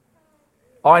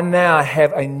 I now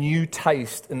have a new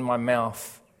taste in my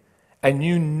mouth, a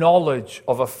new knowledge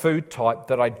of a food type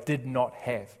that I did not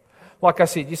have. Like I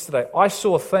said yesterday, I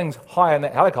saw things high in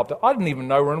that helicopter I didn't even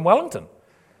know were in Wellington.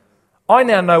 I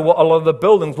now know what a lot of the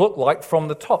buildings look like from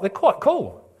the top. They're quite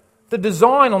cool. The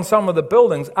design on some of the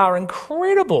buildings are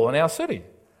incredible in our city.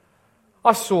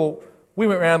 We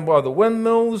went around by the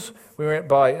windmills, we went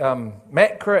by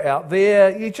Macra out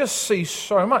there. You just see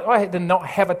so much. I had to not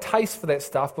have a taste for that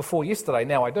stuff before yesterday,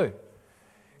 now I do.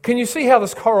 Can you see how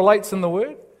this correlates in the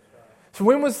Word? So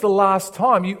when was the last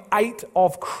time you ate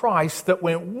of Christ that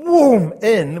went whoom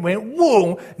in, went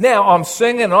whoom, now I'm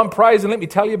singing and I'm praising, let me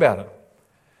tell you about it.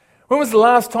 When was the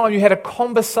last time you had a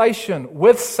conversation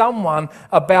with someone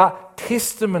about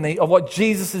testimony of what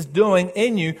Jesus is doing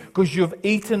in you because you've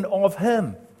eaten of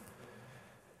Him?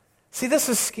 See, this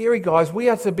is scary, guys. We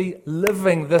are to be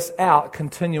living this out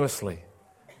continuously.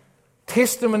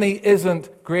 Testimony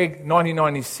isn't, Greg,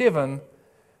 1997,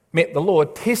 met the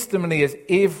Lord. Testimony is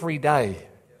every day.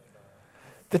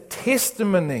 The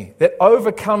testimony that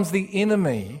overcomes the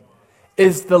enemy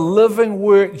is the living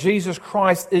work Jesus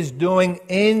Christ is doing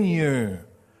in you.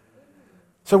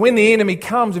 So when the enemy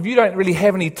comes, if you don't really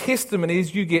have any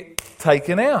testimonies, you get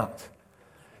taken out.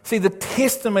 See, the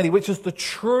testimony, which is the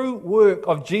true work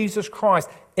of Jesus Christ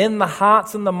in the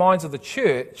hearts and the minds of the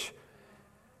church,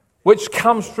 which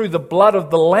comes through the blood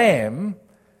of the Lamb,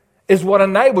 is what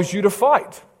enables you to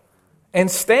fight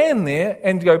and stand there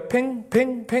and go ping,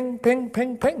 ping, ping, ping,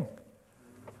 ping, ping.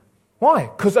 Why?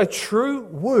 Because a true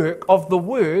work of the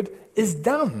Word is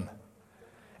done.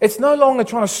 It's no longer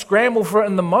trying to scramble for it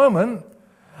in the moment.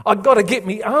 I've got to get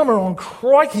me armour on.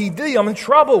 Crikey D, I'm in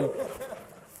trouble.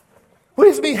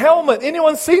 Where's me helmet?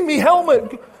 Anyone seen me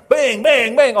helmet? Bang,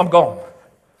 bang, bang, I'm gone.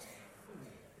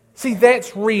 See,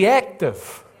 that's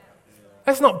reactive.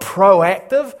 That's not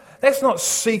proactive. That's not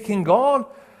seeking God.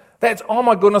 That's, oh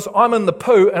my goodness, I'm in the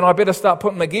poo and I better start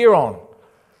putting my gear on.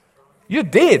 You're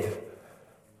dead.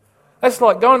 That's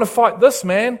like going to fight this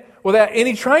man without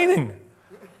any training.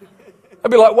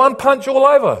 It'd be like one punch all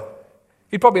over.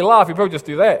 He'd probably laugh. He'd probably just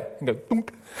do that and go,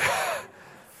 dunk.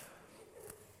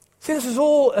 See, this is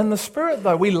all in the Spirit,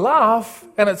 though. We laugh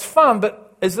and it's fun,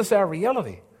 but is this our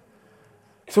reality?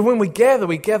 So when we gather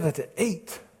to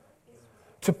eat,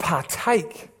 to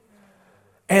partake,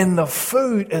 and the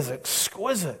food is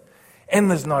exquisite, and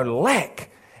there's no lack,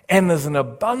 and there's an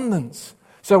abundance.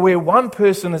 So where one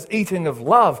person is eating of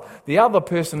love, the other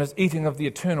person is eating of the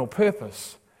eternal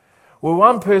purpose. Where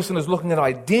one person is looking at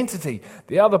identity,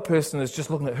 the other person is just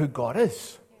looking at who God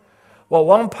is. While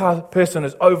one person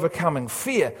is overcoming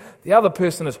fear, the other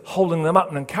person is holding them up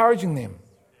and encouraging them.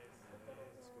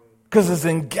 Because there's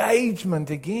engagement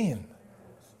again.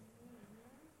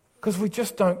 Because we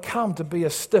just don't come to be a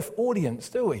stiff audience,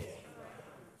 do we?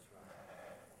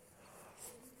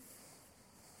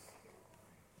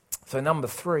 So number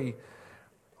 3,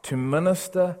 to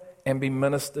minister and be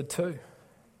ministered to.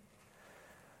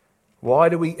 Why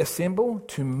do we assemble?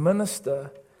 To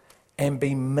minister and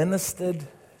be ministered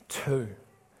to.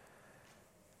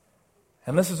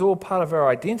 And this is all part of our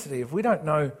identity. If we don't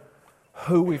know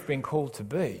who we've been called to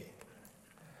be.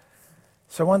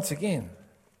 So once again,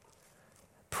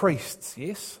 priests,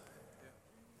 yes?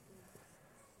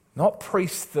 Not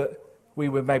priests that we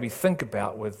would maybe think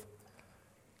about with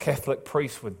Catholic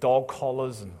priests with dog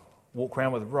collars and walk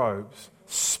around with robes.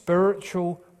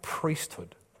 Spiritual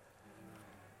priesthood.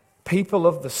 People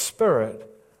of the Spirit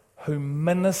who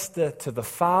minister to the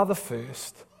Father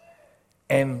first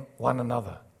and one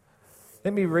another.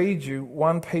 Let me read you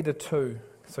 1 Peter 2.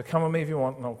 So come with me if you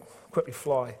want, and I'll quickly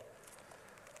fly.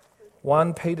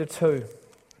 1 Peter 2.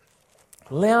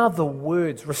 Allow the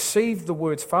words, receive the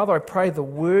words. Father, I pray the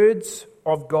words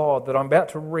of God that I'm about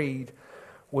to read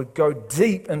would go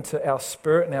deep into our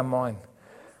spirit and our mind.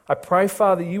 I pray,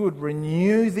 Father, you would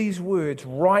renew these words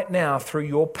right now through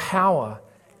your power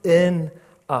in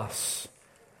us.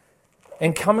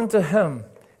 And coming to him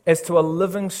as to a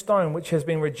living stone which has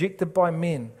been rejected by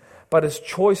men, but is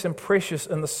choice and precious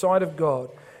in the sight of God,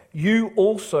 you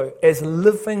also, as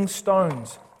living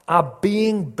stones, are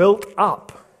being built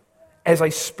up as a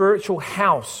spiritual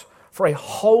house for a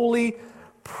holy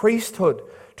priesthood,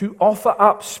 to offer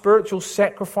up spiritual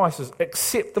sacrifices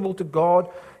acceptable to God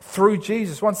through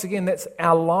Jesus. Once again, that's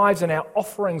our lives and our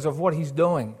offerings of what he's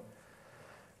doing.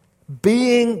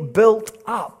 Being built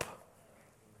up.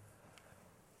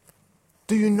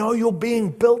 Do you know you're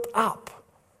being built up?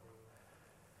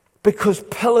 Because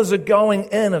pillars are going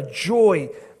in of joy,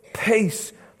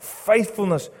 peace,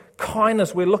 faithfulness,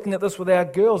 kindness. We're looking at this with our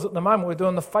girls at the moment. We're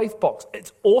doing the faith box.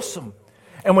 It's awesome.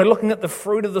 And we're looking at the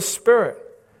fruit of the Spirit.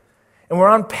 And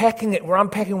we're unpacking it. We're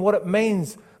unpacking what it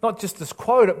means, not just to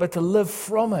quote it, but to live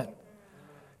from it.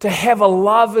 To have a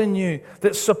love in you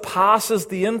that surpasses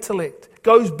the intellect,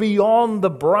 goes beyond the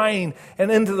brain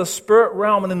and into the spirit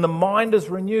realm, and then the mind is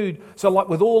renewed. So like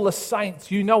with all the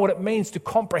saints, you know what it means to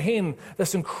comprehend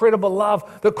this incredible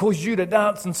love that caused you to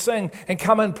dance and sing and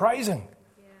come in praising.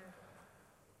 Yeah.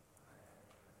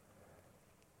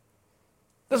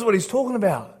 This is what he's talking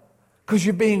about. Because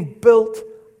you're being built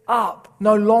up,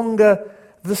 no longer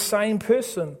the same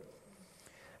person.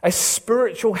 A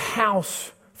spiritual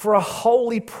house for a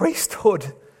holy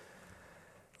priesthood.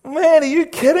 Man, are you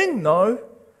kidding? No.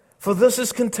 For this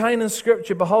is contained in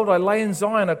Scripture. Behold, I lay in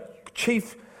Zion a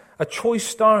choice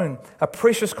stone, a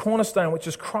precious cornerstone, which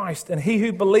is Christ, and he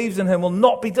who believes in him will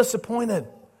not be disappointed.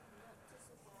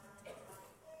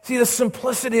 See, the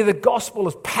simplicity of the gospel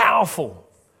is powerful.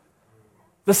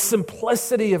 The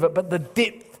simplicity of it, but the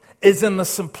depth is in the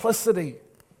simplicity.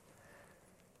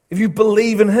 If you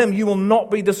believe in him, you will not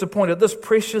be disappointed. This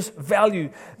precious value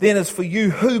then is for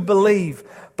you who believe.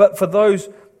 But for those,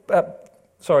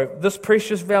 this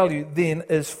precious value then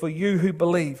is for you who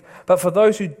believe. But for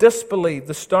those who disbelieve,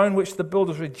 the stone which the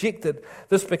builders rejected,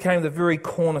 this became the very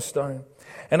cornerstone,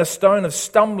 and a stone of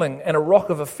stumbling and a rock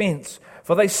of offense.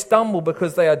 For they stumble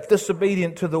because they are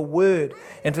disobedient to the word,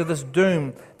 and to this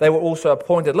doom they were also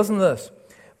appointed. Listen to this.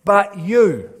 But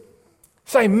you,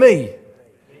 say me.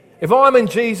 If I'm in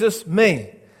Jesus,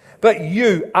 me. But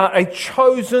you are a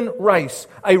chosen race,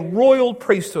 a royal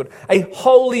priesthood, a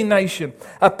holy nation,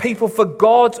 a people for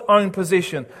God's own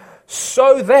possession,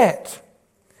 so that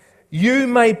you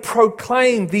may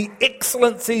proclaim the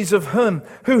excellencies of him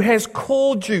who has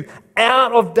called you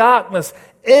out of darkness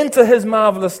into his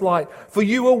marvelous light. For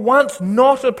you were once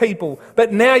not a people,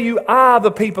 but now you are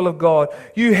the people of God.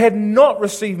 You had not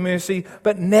received mercy,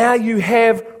 but now you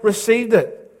have received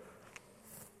it.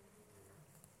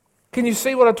 Can you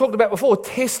see what I talked about before?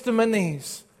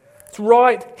 Testimonies. It's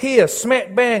right here,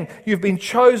 smack bang. You've been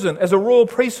chosen as a royal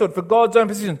priesthood for God's own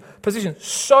position,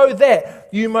 so that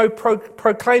you may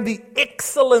proclaim the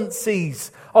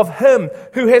excellencies of Him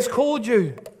who has called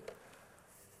you.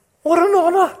 What an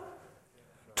honor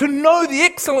to know the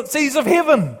excellencies of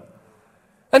heaven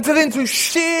and to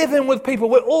share them with people.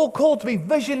 We're all called to be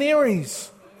visionaries,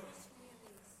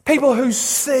 people who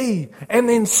see and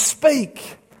then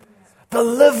speak the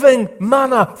living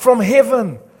manna from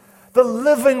heaven. The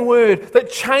living word that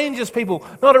changes people,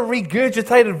 not a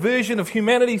regurgitated version of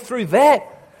humanity through that.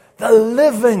 The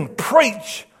living,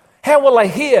 preach. How will they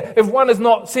hear if one is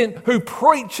not sent who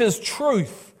preaches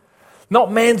truth?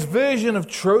 Not man's version of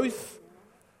truth,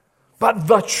 but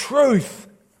the truth.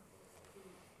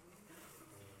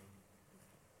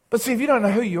 But see, if you don't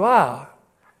know who you are,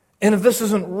 and if this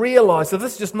isn't realized, if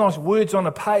this is just nice words on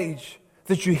a page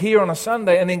that you hear on a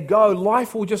Sunday and then go,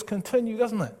 life will just continue,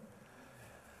 doesn't it?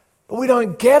 But we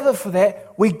don't gather for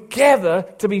that. We gather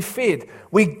to be fed.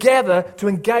 We gather to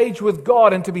engage with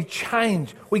God and to be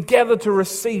changed. We gather to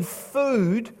receive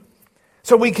food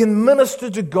so we can minister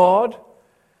to God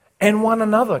and one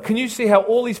another. Can you see how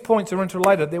all these points are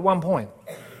interrelated? They're one point.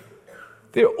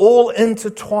 They're all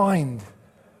intertwined.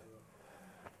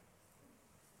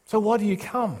 So why do you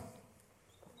come?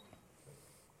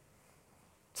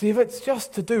 See, if it's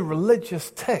just to do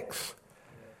religious ticks,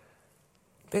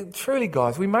 then truly,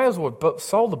 guys, we may as well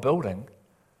sell the building,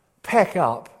 pack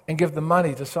up, and give the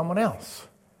money to someone else.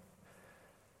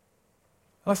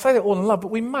 And I say that all in love,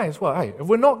 but we may as well. Hey, if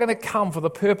we're not going to come for the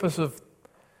purpose of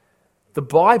the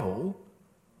Bible,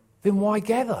 then why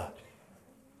gather?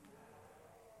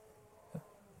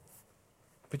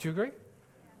 Would you agree?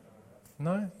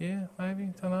 No? Yeah?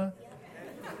 Maybe? Don't know?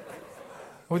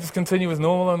 We'll just continue as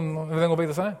normal and everything will be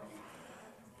the same.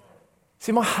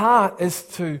 See, my heart is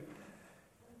to...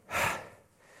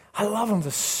 I love Him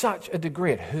to such a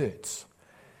degree it hurts.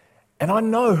 And I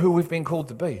know who we've been called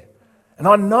to be. And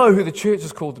I know who the church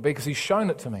is called to be because He's shown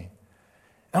it to me.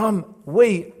 And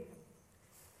we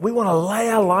want to lay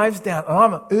our lives down. And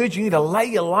I'm urging you to lay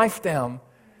your life down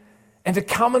and to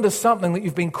come into something that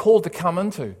you've been called to come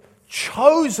into.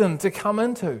 Chosen to come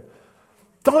into.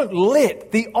 Don't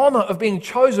let the honor of being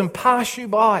chosen pass you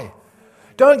by.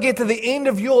 Don't get to the end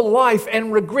of your life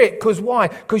and regret. Because why?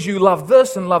 Because you love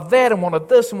this and love that and wanted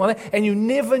this and wanted that. And you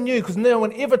never knew because no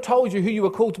one ever told you who you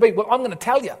were called to be. Well, I'm going to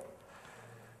tell you.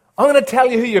 I'm going to tell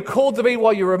you who you're called to be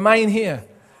while you remain here.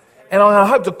 And I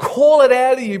hope to call it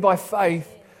out of you by faith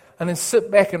and then sit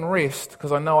back and rest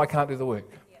because I know I can't do the work.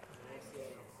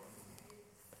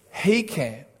 He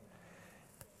can.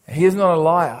 He is not a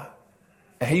liar.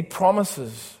 He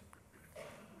promises.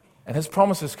 And His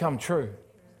promises come true.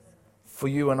 For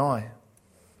you and I.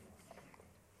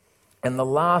 And the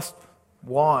last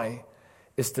why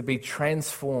is to be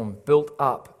transformed, built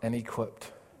up, and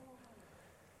equipped.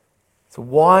 So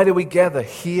why do we gather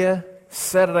here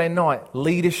Saturday night?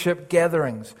 Leadership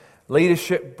gatherings,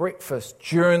 leadership breakfast,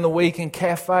 during the week in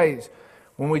cafes,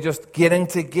 when we're just getting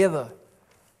together.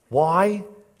 Why?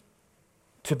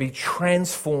 To be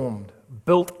transformed,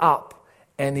 built up,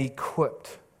 and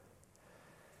equipped.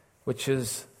 Which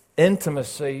is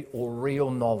intimacy or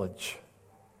real knowledge.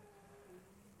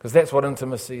 Because that's what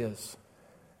intimacy is.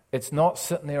 It's not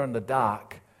sitting there in the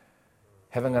dark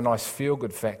having a nice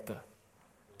feel-good factor.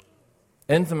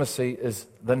 Intimacy is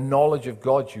the knowledge of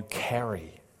God you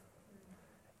carry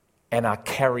and are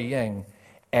carrying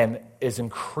and is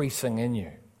increasing in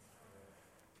you.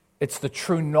 It's the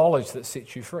true knowledge that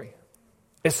sets you free.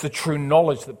 It's the true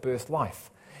knowledge that births life.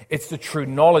 It's the true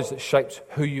knowledge that shapes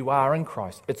who you are in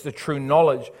Christ. It's the true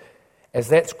knowledge, as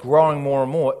that's growing more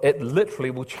and more, it literally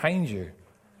will change you.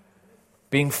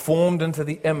 Being formed into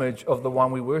the image of the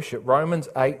one we worship. Romans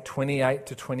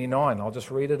 8:28-29. I'll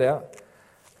just read it out.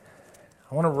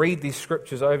 I want to read these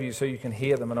scriptures over you so you can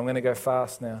hear them, and I'm going to go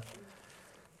fast now.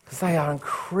 Because they are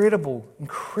incredible,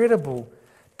 incredible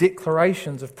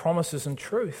declarations of promises and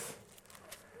truth.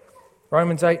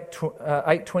 Romans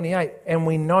 8:28, and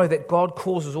we know that God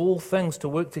causes all things to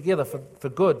work together for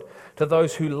good to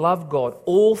those who love God.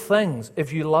 All things,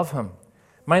 if you love Him,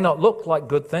 may not look like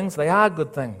good things, they are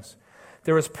good things.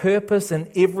 There is purpose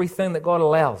in everything that God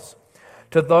allows.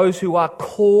 To those who are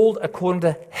called according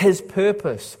to His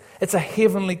purpose. It's a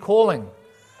heavenly calling.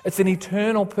 It's an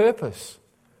eternal purpose.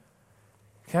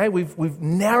 Okay, we've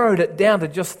narrowed it down to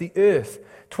just the earth.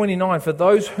 29, for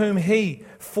those whom He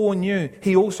foreknew,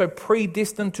 He also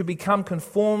predestined to become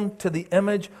conformed to the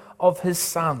image of His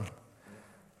Son.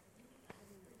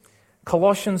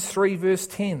 Colossians 3 verse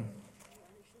 10.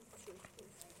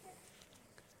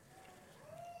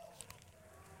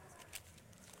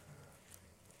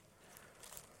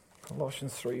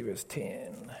 Colossians 3 verse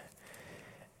 10.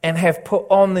 And have put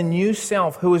on the new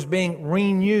self, who is being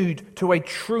renewed to a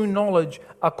true knowledge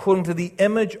according to the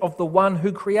image of the one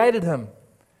who created him.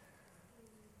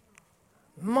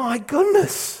 My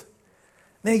goodness.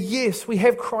 Now, yes, we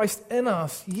have Christ in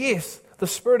us. Yes, the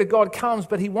Spirit of God comes,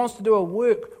 but He wants to do a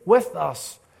work with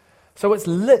us. So it's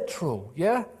literal,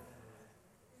 yeah?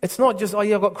 It's not just, oh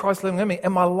yeah, I've got Christ living in me,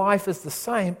 and my life is the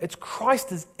same. It's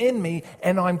Christ is in me,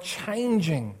 and I'm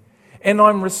changing. And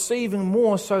I'm receiving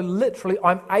more, so literally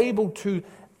I'm able to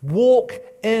walk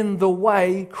in the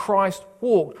way Christ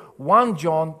walked. 1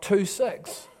 John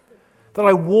 2:6. That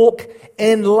I walk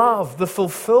in love, the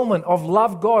fulfillment of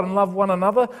love God and love one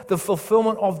another, the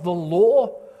fulfillment of the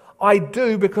law. I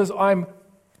do because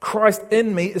Christ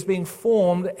in me is being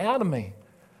formed out of me.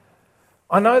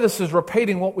 I know this is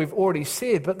repeating what we've already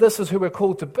said, but this is who we're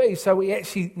called to be. So we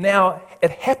actually now,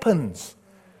 it happens.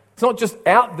 It's not just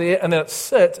out there and then it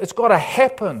sits. It's got to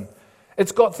happen.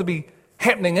 It's got to be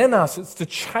happening in us. It's to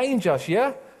change us,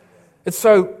 yeah? It's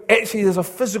so actually there's a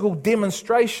physical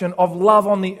demonstration of love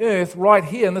on the earth right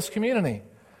here in this community.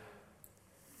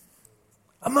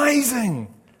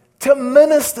 Amazing. To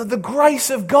minister the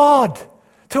grace of God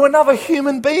to another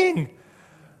human being.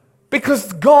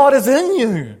 Because God is in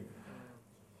you.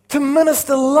 To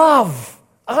minister love.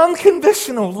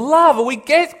 Unconditional love. Are we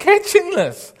catching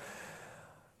this?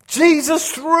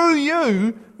 Jesus, through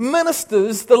you,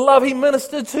 ministers the love He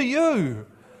ministered to you.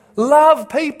 Love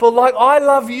people like I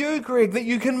love you, Greg, that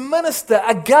you can minister.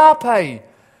 Agape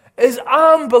is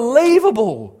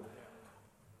unbelievable.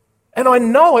 And I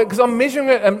know it because I'm measuring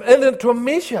it, I'm in it to a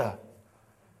measure.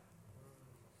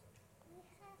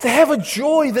 To have a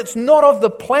joy that's not of the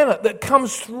planet, that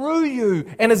comes through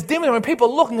you and is demonstrated. When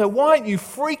people are looking at, why aren't you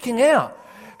freaking out?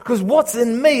 Because what's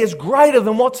in me is greater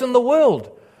than what's in the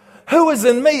world. Who is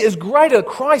in me is greater.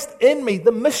 Christ in me,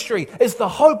 the mystery, is the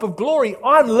hope of glory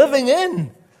I'm living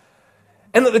in.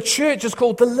 And that the church is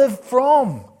called to live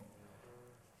from.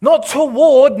 Not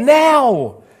toward,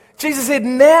 now. Jesus said,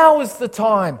 now is the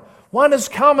time. One is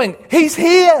coming. He's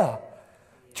here.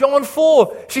 John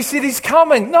 4, she said, He's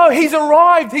coming. No, He's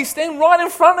arrived. He's standing right in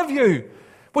front of you.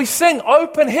 We sing,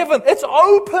 open heaven. It's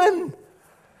open.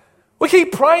 We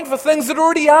keep praying for things that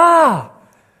already are.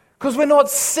 Because we're not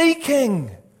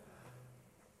seeking.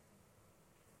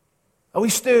 Are we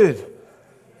stirred?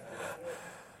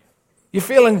 You're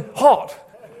feeling hot.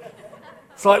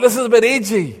 It's like, this is a bit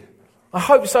edgy. I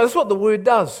hope so. That's what the Word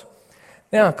does.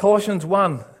 Now, Colossians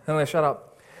 1, and then shut up.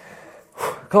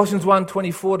 Colossians 1,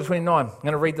 24 to 29. I'm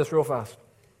going to read this real fast.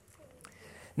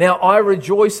 Now, I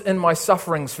rejoice in my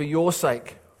sufferings for your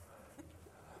sake.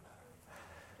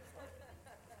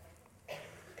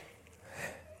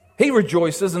 He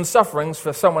rejoices in sufferings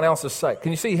for someone else's sake.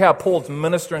 Can you see how Paul's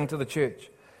ministering to the church?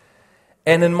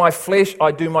 And in my flesh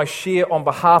I do my share on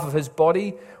behalf of his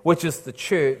body, which is the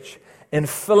church, in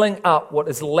filling up what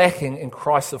is lacking in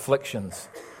Christ's afflictions.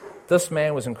 This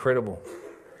man was incredible.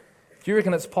 Do you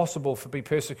reckon it's possible to be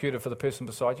persecuted for the person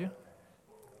beside you?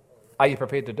 Are you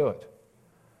prepared to do it?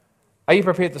 Are you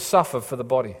prepared to suffer for the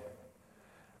body?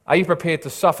 Are you prepared to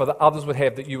suffer that others would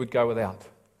have that you would go without?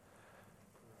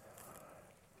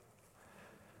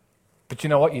 But you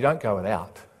know what? You don't go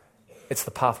without. It's the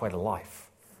pathway to life.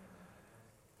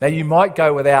 Now, you might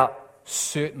go without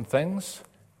certain things,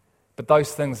 but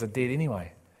those things are dead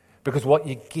anyway. Because what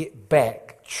you get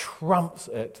back trumps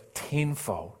it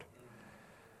tenfold.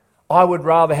 I would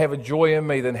rather have a joy in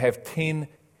me than have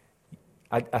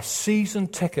a season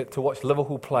ticket to watch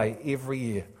Liverpool play every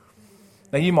year.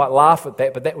 Now, you might laugh at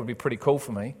that, but that would be pretty cool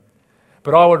for me.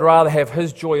 But I would rather have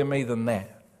His joy in me than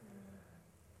that.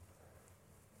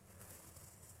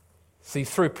 See,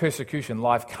 through persecution,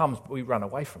 life comes, but we run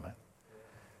away from it.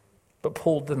 But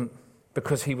Paul didn't,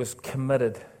 because he was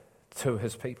committed to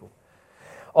his people.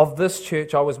 Of this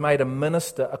church I was made a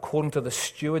minister according to the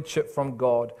stewardship from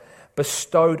God,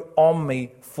 bestowed on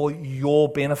me for your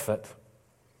benefit.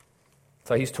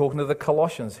 So he's talking to the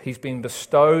Colossians. He's been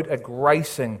bestowed a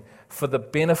gracing for the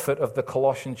benefit of the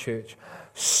Colossian church,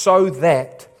 so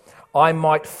that I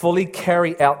might fully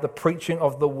carry out the preaching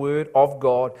of the word of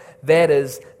God, that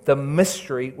is, the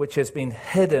mystery which has been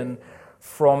hidden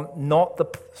from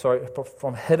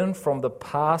the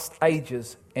past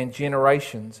ages and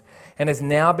generations, and has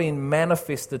now been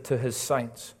manifested to His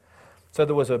saints. So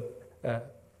there was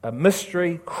a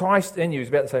mystery, Christ in you, he's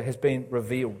about to say, has been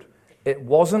revealed. It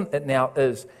wasn't, it now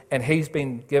is, and He's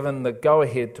been given the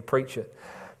go-ahead to preach it.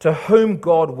 To whom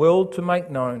God willed to make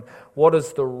known what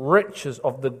is the riches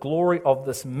of the glory of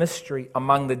this mystery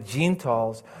among the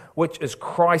Gentiles, which is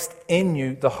Christ in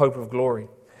you, the hope of glory.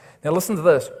 Now listen to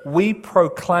this. We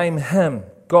proclaim Him,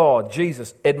 God,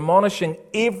 Jesus, admonishing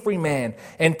every man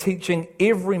and teaching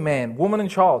every man, woman and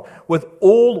child, with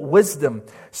all wisdom,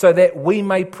 so that we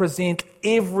may present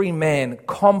every man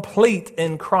complete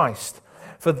in Christ.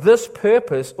 For this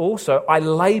purpose also I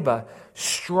labor,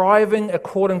 striving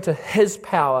according to His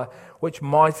power, which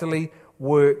mightily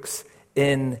works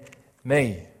in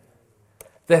me.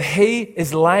 That He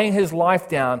is laying His life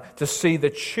down to see the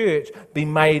church be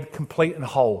made complete and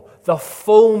whole. The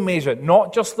full measure,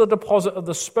 not just the deposit of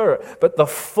the Spirit, but the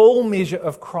full measure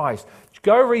of Christ.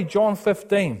 Go read John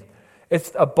 15.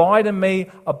 It's abide in me,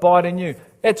 abide in you.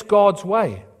 That's God's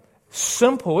way.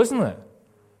 Simple, isn't it?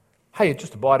 Hey, you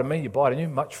just abide in me, you abide in you.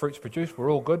 Much fruit's produced.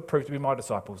 We're all good. Prove to be my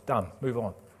disciples. Done. Move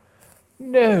on.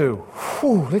 No.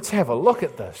 Whew, let's have a look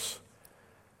at this.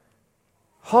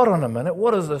 Hold on a minute.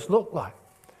 What does this look like?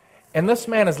 And this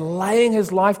man is laying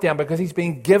his life down because he's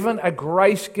been given a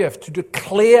grace gift to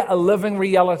declare a living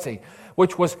reality,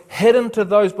 which was hidden to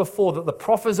those before, that the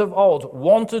prophets of old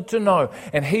wanted to know,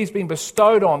 and he's been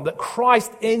bestowed on, that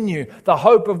Christ in you, the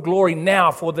hope of glory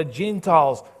now for the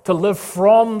Gentiles to live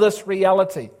from this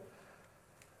reality.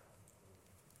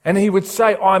 And he would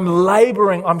say, I'm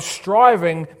laboring, I'm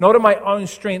striving, not in my own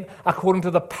strength, according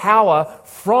to the power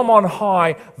from on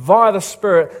high via the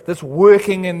Spirit that's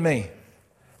working in me.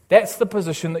 That's the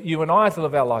position that you and I are to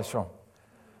live our lives from.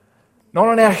 Not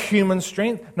on our human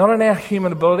strength, not on our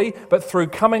human ability, but through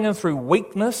coming in through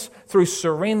weakness, through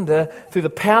surrender, through the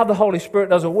power of the Holy Spirit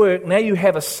does a work. Now you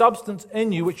have a substance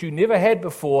in you which you never had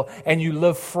before, and you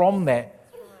live from that.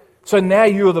 So now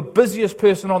you're the busiest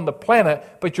person on the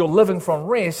planet, but you're living from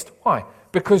rest. Why?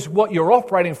 Because what you're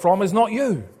operating from is not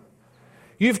you.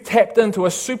 You've tapped into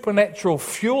a supernatural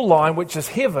fuel line, which is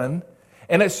heaven,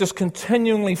 and it's just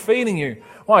continually feeding you.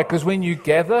 Why? Because when you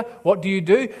gather, what do?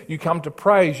 You come to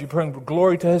praise. You bring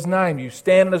glory to His name. You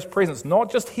stand in His presence,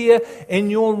 not just here in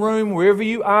your room, wherever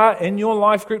you are, in your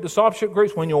life group, discipleship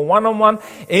groups, when you're one-on-one,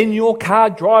 in your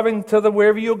car, driving to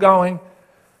wherever you're going.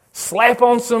 Slap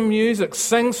on some music,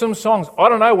 sing some songs. I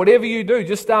don't know, whatever you do,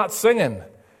 just start singing.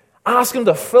 Ask Him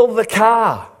to fill the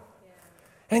car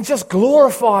and just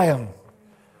glorify Him.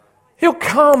 He'll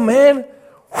come, man.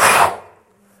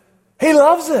 He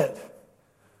loves it.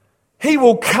 He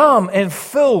will come and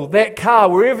fill that car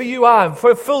wherever you are and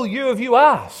fulfill you if you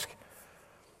ask.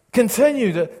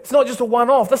 Continue to, it's not just a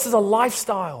one-off, this is a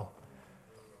lifestyle.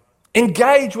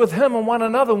 Engage with Him and one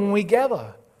another when we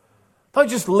gather. Don't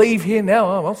just leave here now.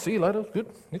 Oh, I'll see you later. Good.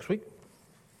 Next week.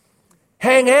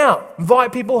 Hang out.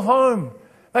 Invite people home.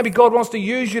 Maybe God wants to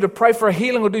use you to pray for a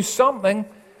healing or do something,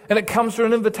 and it comes through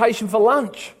an invitation for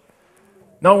lunch.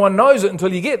 No one knows it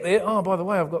until you get there. Oh, by the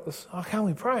way, I've got this. Oh, can't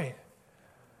we pray?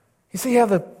 You see how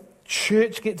the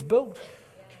church gets built?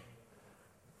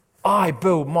 I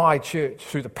build my church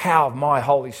through the power of my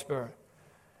Holy Spirit.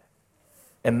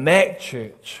 And that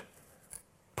church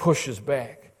pushes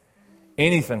back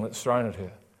anything that's thrown at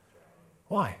her.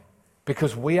 Why?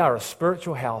 Because we are a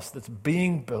spiritual house that's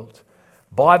being built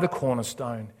by the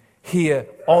cornerstone here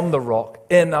on the rock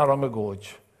in Aronga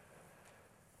Gorge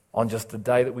on just the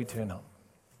day that we turn up.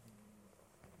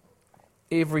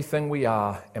 Everything we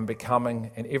are and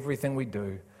becoming and everything we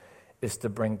do is to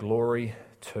bring glory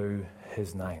to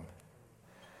His name.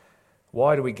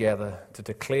 Why do we gather? To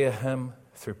declare Him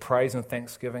through praise and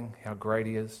thanksgiving, how great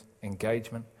He is,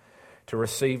 engagement, to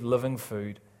receive living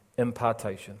food,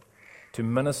 impartation, to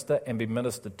minister and be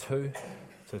ministered to,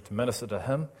 so to minister to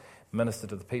Him, minister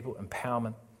to the people,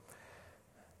 empowerment,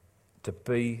 to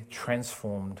be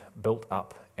transformed, built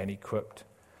up and equipped,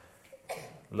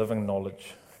 living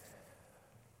knowledge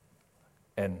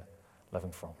and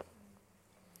living from.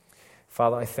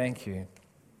 Father, I thank You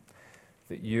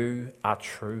that You are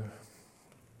true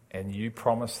and You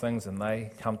promise things and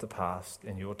they come to pass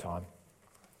in Your time.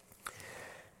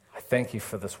 I thank You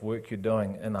for this work You're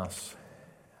doing in us.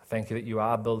 I thank You that You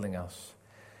are building us.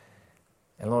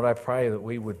 And Lord, I pray that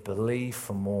we would believe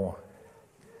for more.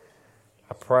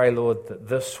 I pray, Lord, that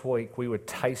this week we would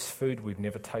taste food we've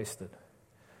never tasted.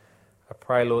 I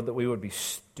pray, Lord, that we would be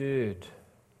stirred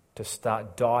to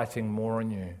start dieting more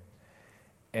in You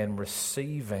and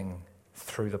receiving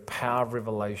through the power of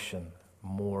revelation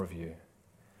more of You.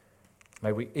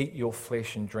 May we eat Your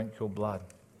flesh and drink Your blood,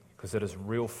 because it is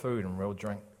real food and real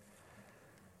drink.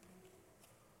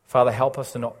 Father, help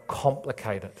us to not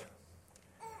complicate it,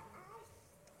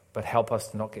 but help us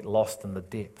to not get lost in the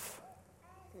depth.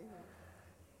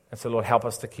 And so, Lord, help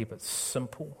us to keep it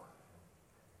simple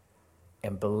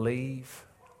and believe,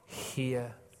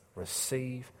 hear,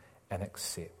 receive, and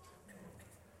accept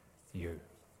You.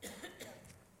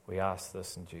 We ask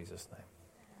this in Jesus'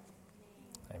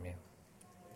 name. Amen.